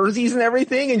of jerseys and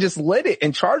everything and just lit it.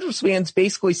 And Chargers fans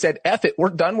basically said, F it, we're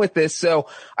done with this. So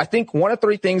I think one of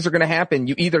three things are going to happen.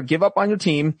 You either give up on your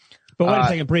team. But wait a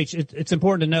second, Breach. It's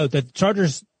important to note that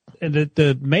Chargers,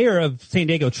 the mayor of San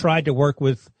Diego tried to work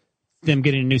with them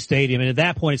getting a new stadium. And at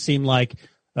that point, it seemed like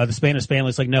the Spanos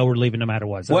family's like, no, we're leaving no matter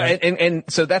what. Well, right? and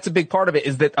so that's a big part of it,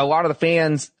 is that a lot of the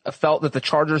fans felt that the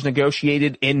Chargers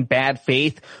negotiated in bad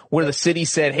faith, where the city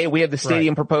said, hey, we have the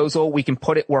stadium proposal. We can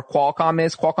put it where Qualcomm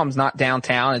is. Qualcomm's not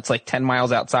downtown. It's like 10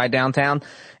 miles outside downtown.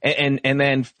 And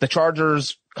then the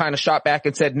Chargers kind of shot back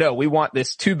and said, no, we want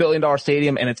this $2 billion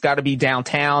stadium and it's got to be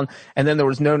downtown. And then there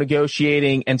was no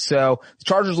negotiating. And so the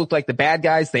Chargers looked like the bad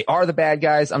guys. They are the bad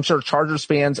guys. I'm sure Chargers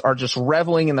fans are just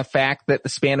reveling in the fact that the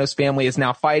Spanos family is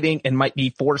now fighting and might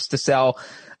be forced to sell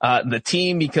the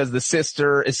team because the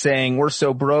sister is saying, we're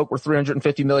so broke, we're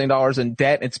 $350 million in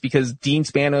debt. It's because Dean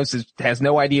Spanos has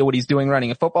no idea what he's doing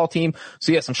running a football team.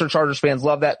 So yes, I'm sure Chargers fans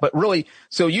love that. But really,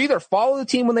 so you either follow the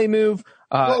team when they move.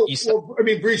 I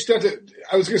mean, Breach,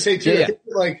 I was going to say too, I think,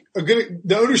 like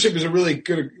the ownership is a really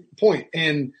good point.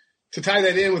 And to tie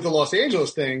that in with the Los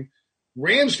Angeles thing,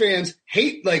 Rams fans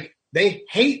they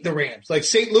hate the Rams. Like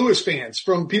St. Louis fans,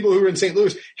 from people who are in St.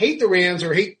 Louis, hate the Rams,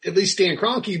 or hate at least Stan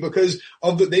Kroenke because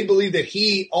they believe that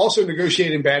he also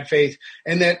negotiated in bad faith,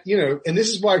 and that, and this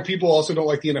is why people also don't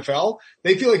like the NFL.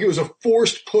 They feel like it was a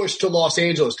forced push to Los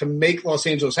Angeles to make Los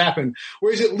Angeles happen.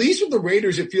 Whereas at least with the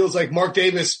Raiders, it feels like Mark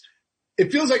Davis, it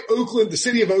feels like Oakland, the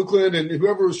city of Oakland, and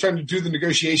whoever was trying to do the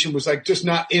negotiation was like just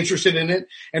not interested in it.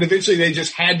 And eventually they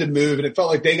just had to move, and it felt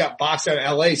like they got boxed out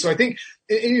of LA. So I think,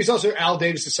 and he's also Al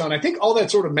Davis' son. I think all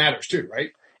that sort of matters too,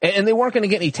 right? And they weren't going to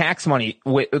get any tax money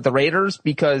with the Raiders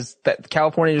because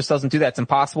California just doesn't do that. It's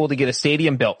impossible to get a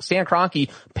stadium built. Stan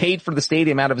Kroenke paid for the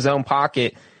stadium out of his own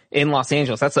pocket in Los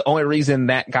Angeles. That's the only reason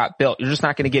that got built. You're just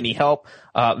not going to get any help.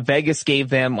 Vegas gave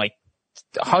them like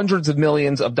hundreds of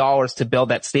millions of dollars to build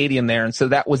that stadium there. And so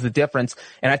that was the difference.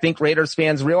 And I think Raiders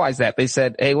fans realized that. They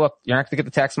said, hey, look, you're not going to get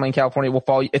the tax money in California. We'll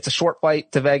follow you. It's a short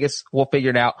flight to Vegas. We'll figure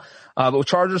it out. But with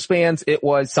Chargers fans, it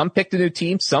was some picked a new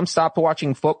team, some stopped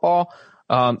watching football.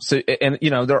 There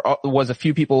was a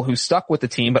few people who stuck with the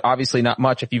team, but obviously not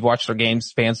much. If you've watched their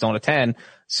games, fans don't attend.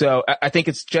 So I think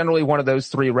it's generally one of those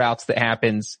three routes that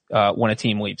happens, when a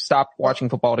team leaves. Stop watching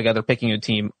football together, picking a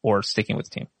team, or sticking with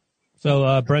the team. So,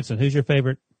 Brinson, who's your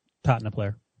favorite Tottenham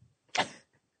player?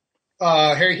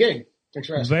 Harry Kane. Thanks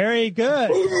for asking. Very good.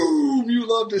 Boom! You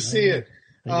love to see it.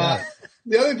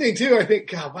 The other thing too, I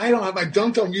think, God, why don't I have my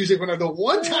dunked on music when the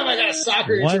one time I got a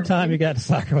soccer? One time you got a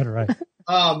soccer one, right?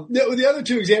 The other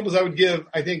two examples I would give,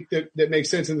 I think that make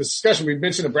sense in this discussion. We've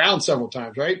mentioned the Browns several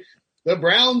times, right? The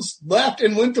Browns left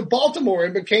and went to Baltimore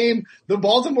and became the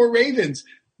Baltimore Ravens.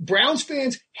 Browns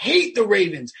fans hate the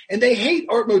Ravens, and they hate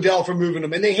Art Modell for moving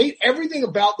them, and they hate everything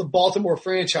about the Baltimore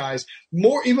franchise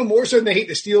even more so than they hate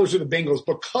the Steelers or the Bengals,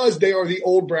 because they are the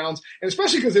old Browns, and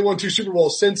especially because they won 2 Super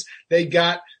Bowls since they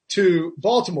got to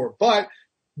Baltimore. But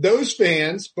those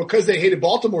fans, because they hated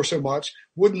Baltimore so much,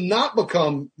 would not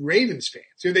become Ravens fans.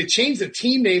 So they changed the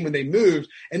team name when they moved,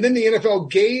 and then the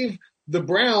NFL gave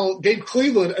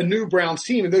Cleveland a new Browns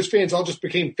team, and those fans all just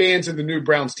became fans of the new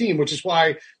Browns team, which is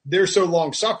why they're so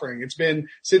long suffering. It's been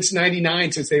since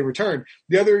 99 since they returned.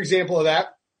 The other example of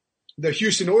that, the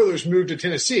Houston Oilers moved to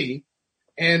Tennessee,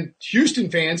 and Houston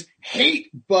fans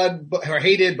hated Bud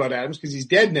Adams because he's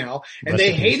dead now, and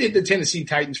they hated the Tennessee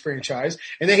Titans franchise,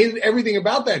 and they hated everything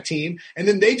about that team, and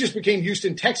then they just became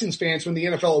Houston Texans fans when the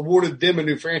NFL awarded them a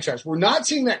new franchise. We're not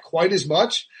seeing that quite as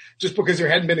much just because there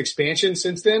hadn't been expansion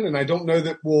since then, and I don't know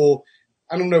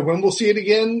when we'll see it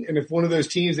again, and if one of those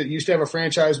teams that used to have a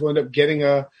franchise will end up getting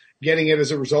it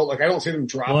as a result. Like, I don't see them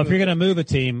dropping. Well, if you're going to move a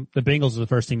team, the Bengals are the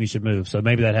first team you should move, so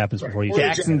maybe that happens before you.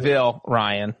 Jacksonville,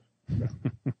 Ryan.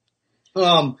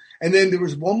 And then there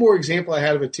was one more example I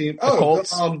had of a team. The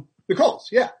Colts. The Colts.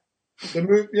 Yeah.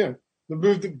 The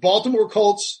Baltimore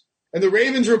Colts, and the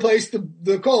Ravens replaced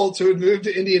the Colts, who had moved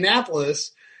to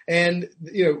Indianapolis. And,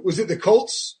 was it the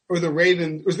Colts or the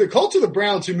Ravens? Was it the Colts or the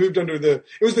Browns who moved it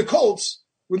was the Colts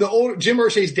when the old Jim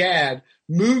Irsay's dad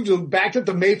backed up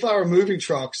the Mayflower moving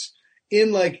trucks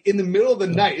in the middle of the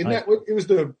night. Isn't that what it was?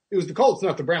 It was the Colts,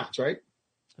 not the Browns, right?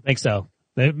 I think so.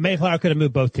 Mayflower could have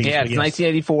moved both teams. Yeah, it's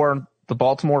 1984. The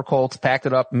Baltimore Colts packed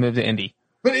it up and moved to Indy.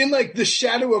 But in like the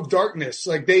shadow of darkness,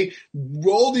 like they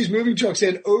rolled these moving trucks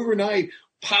in overnight,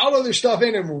 piled all their stuff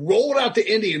in and rolled out to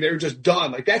Indy and they were just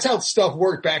done. Like that's how stuff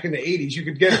worked back in the 80s. You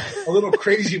could get a little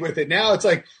crazy with it. Now it's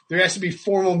like there has to be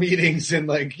formal meetings and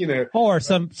like, or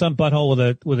some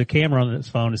butthole with a camera on his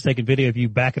phone is taking video of you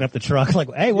backing up the truck.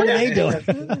 Like, hey, what are they doing?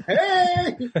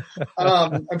 Hey,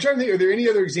 I'm trying to think, are there any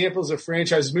other examples of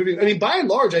franchises moving? I mean, by and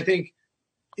large, I think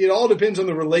it all depends on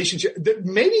the relationship.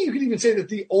 Maybe you could even say that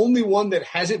the only one that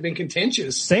hasn't been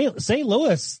contentious. St.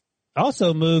 Louis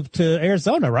also moved to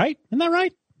Arizona, right? Isn't that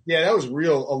right? Yeah, that was a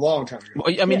long time ago.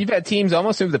 Well, I mean, you've had teams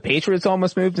almost move. The Patriots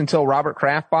almost moved until Robert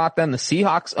Kraft bought them. The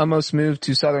Seahawks almost moved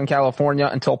to Southern California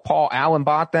until Paul Allen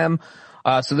bought them.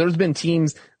 So there's been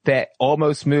teams that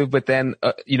almost moved, but then,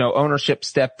 ownership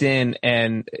stepped in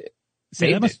and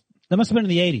saved it. That must have been in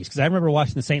the 80s because I remember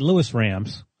watching the St. Louis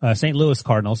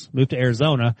Cardinals move to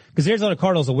Arizona because the Arizona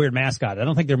Cardinals are a weird mascot. I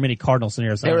don't think there are many Cardinals in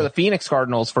Arizona. They were the Phoenix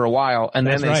Cardinals for a while and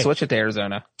then they switched it to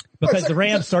Arizona. Because the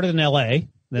Rams started in LA,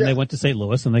 then they went to St.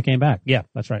 Louis and they came back. Yeah,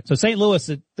 that's right. So St. Louis,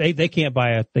 they can't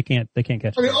they can't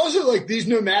catch. I mean, also like these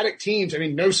nomadic teams, I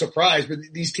mean, no surprise, but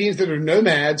these teams that are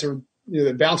nomads or,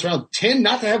 that bounce around tend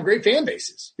not to have great fan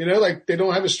bases, like they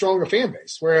don't have a stronger fan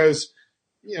base. Whereas,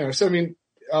 so I mean,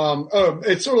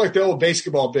 it's sort of like the old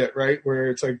basketball bit, right? Where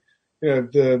it's like,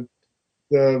 the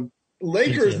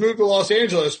Lakers moved to Los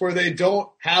Angeles where they don't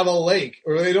have a lake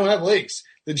or they don't have lakes.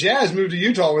 The Jazz moved to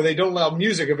Utah where they don't allow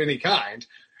music of any kind.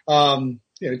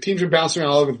 Teams are bouncing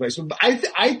around all over the place. But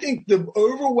I think the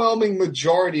overwhelming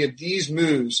majority of these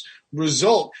moves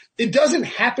it doesn't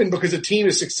happen because a team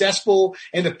is successful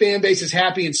and the fan base is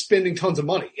happy and spending tons of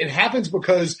money. It happens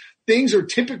because things are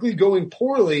typically going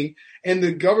poorly and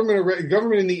the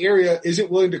government in the area isn't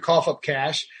willing to cough up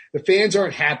cash. The fans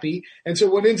aren't happy. And so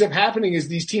what ends up happening is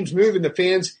these teams move and the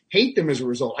fans hate them as a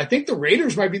result. I think the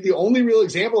Raiders might be the only real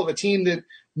example of a team that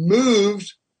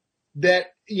moved that,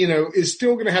 is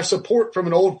still going to have support from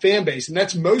an old fan base. And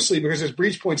that's mostly because, as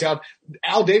Breach points out,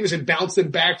 Al Davis had bounced them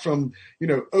back from,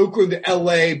 Oakland to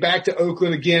LA, back to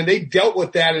Oakland again. They dealt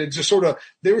with that and it just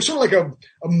they were sort of like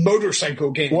a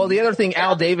motorcycle game. Well, the other thing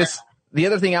Al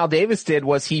Davis did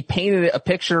was he painted a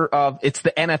picture of it's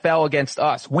the NFL against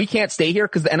us. We can't stay here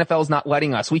because the NFL is not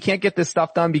letting us. We can't get this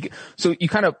stuff done. So you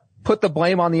kind of put the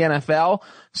blame on the NFL.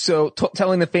 So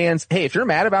telling the fans, hey, if you're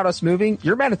mad about us moving,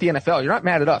 you're mad at the NFL. You're not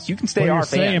mad at us. You can stay our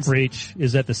fans. What you're saying, Breach,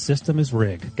 is that the system is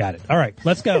rigged. Got it. All right,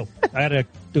 let's go. I got to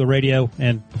do a radio,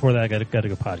 and before that, I got to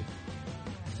go potty.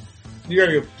 You got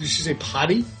to go. Did you say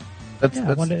potty?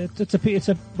 It's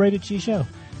a rated G show.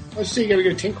 Let's see. You got to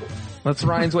go tinkle. That's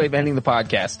Ryan's way of ending the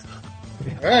podcast.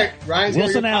 All right, Ryan's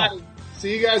Wilson out. Potty.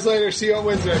 See you guys later. See you on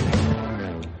Wednesday.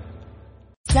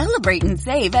 Celebrate and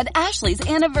save at Ashley's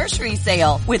Anniversary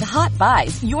Sale. With Hot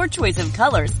Buys, your choice of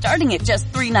colors starting at just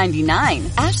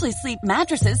 $3.99. Ashley Sleep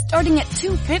mattresses starting at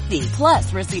 $2.50.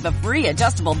 Plus, receive a free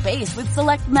adjustable base with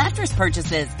select mattress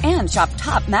purchases. And shop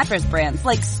top mattress brands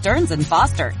like Stearns &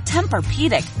 Foster,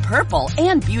 Tempur-Pedic, Purple,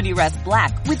 and Beautyrest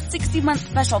Black with 60-month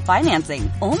special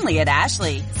financing. Only at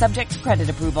Ashley. Subject to credit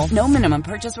approval. No minimum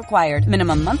purchase required.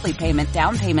 Minimum monthly payment,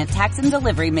 down payment, tax, and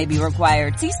delivery may be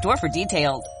required. See store for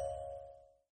details.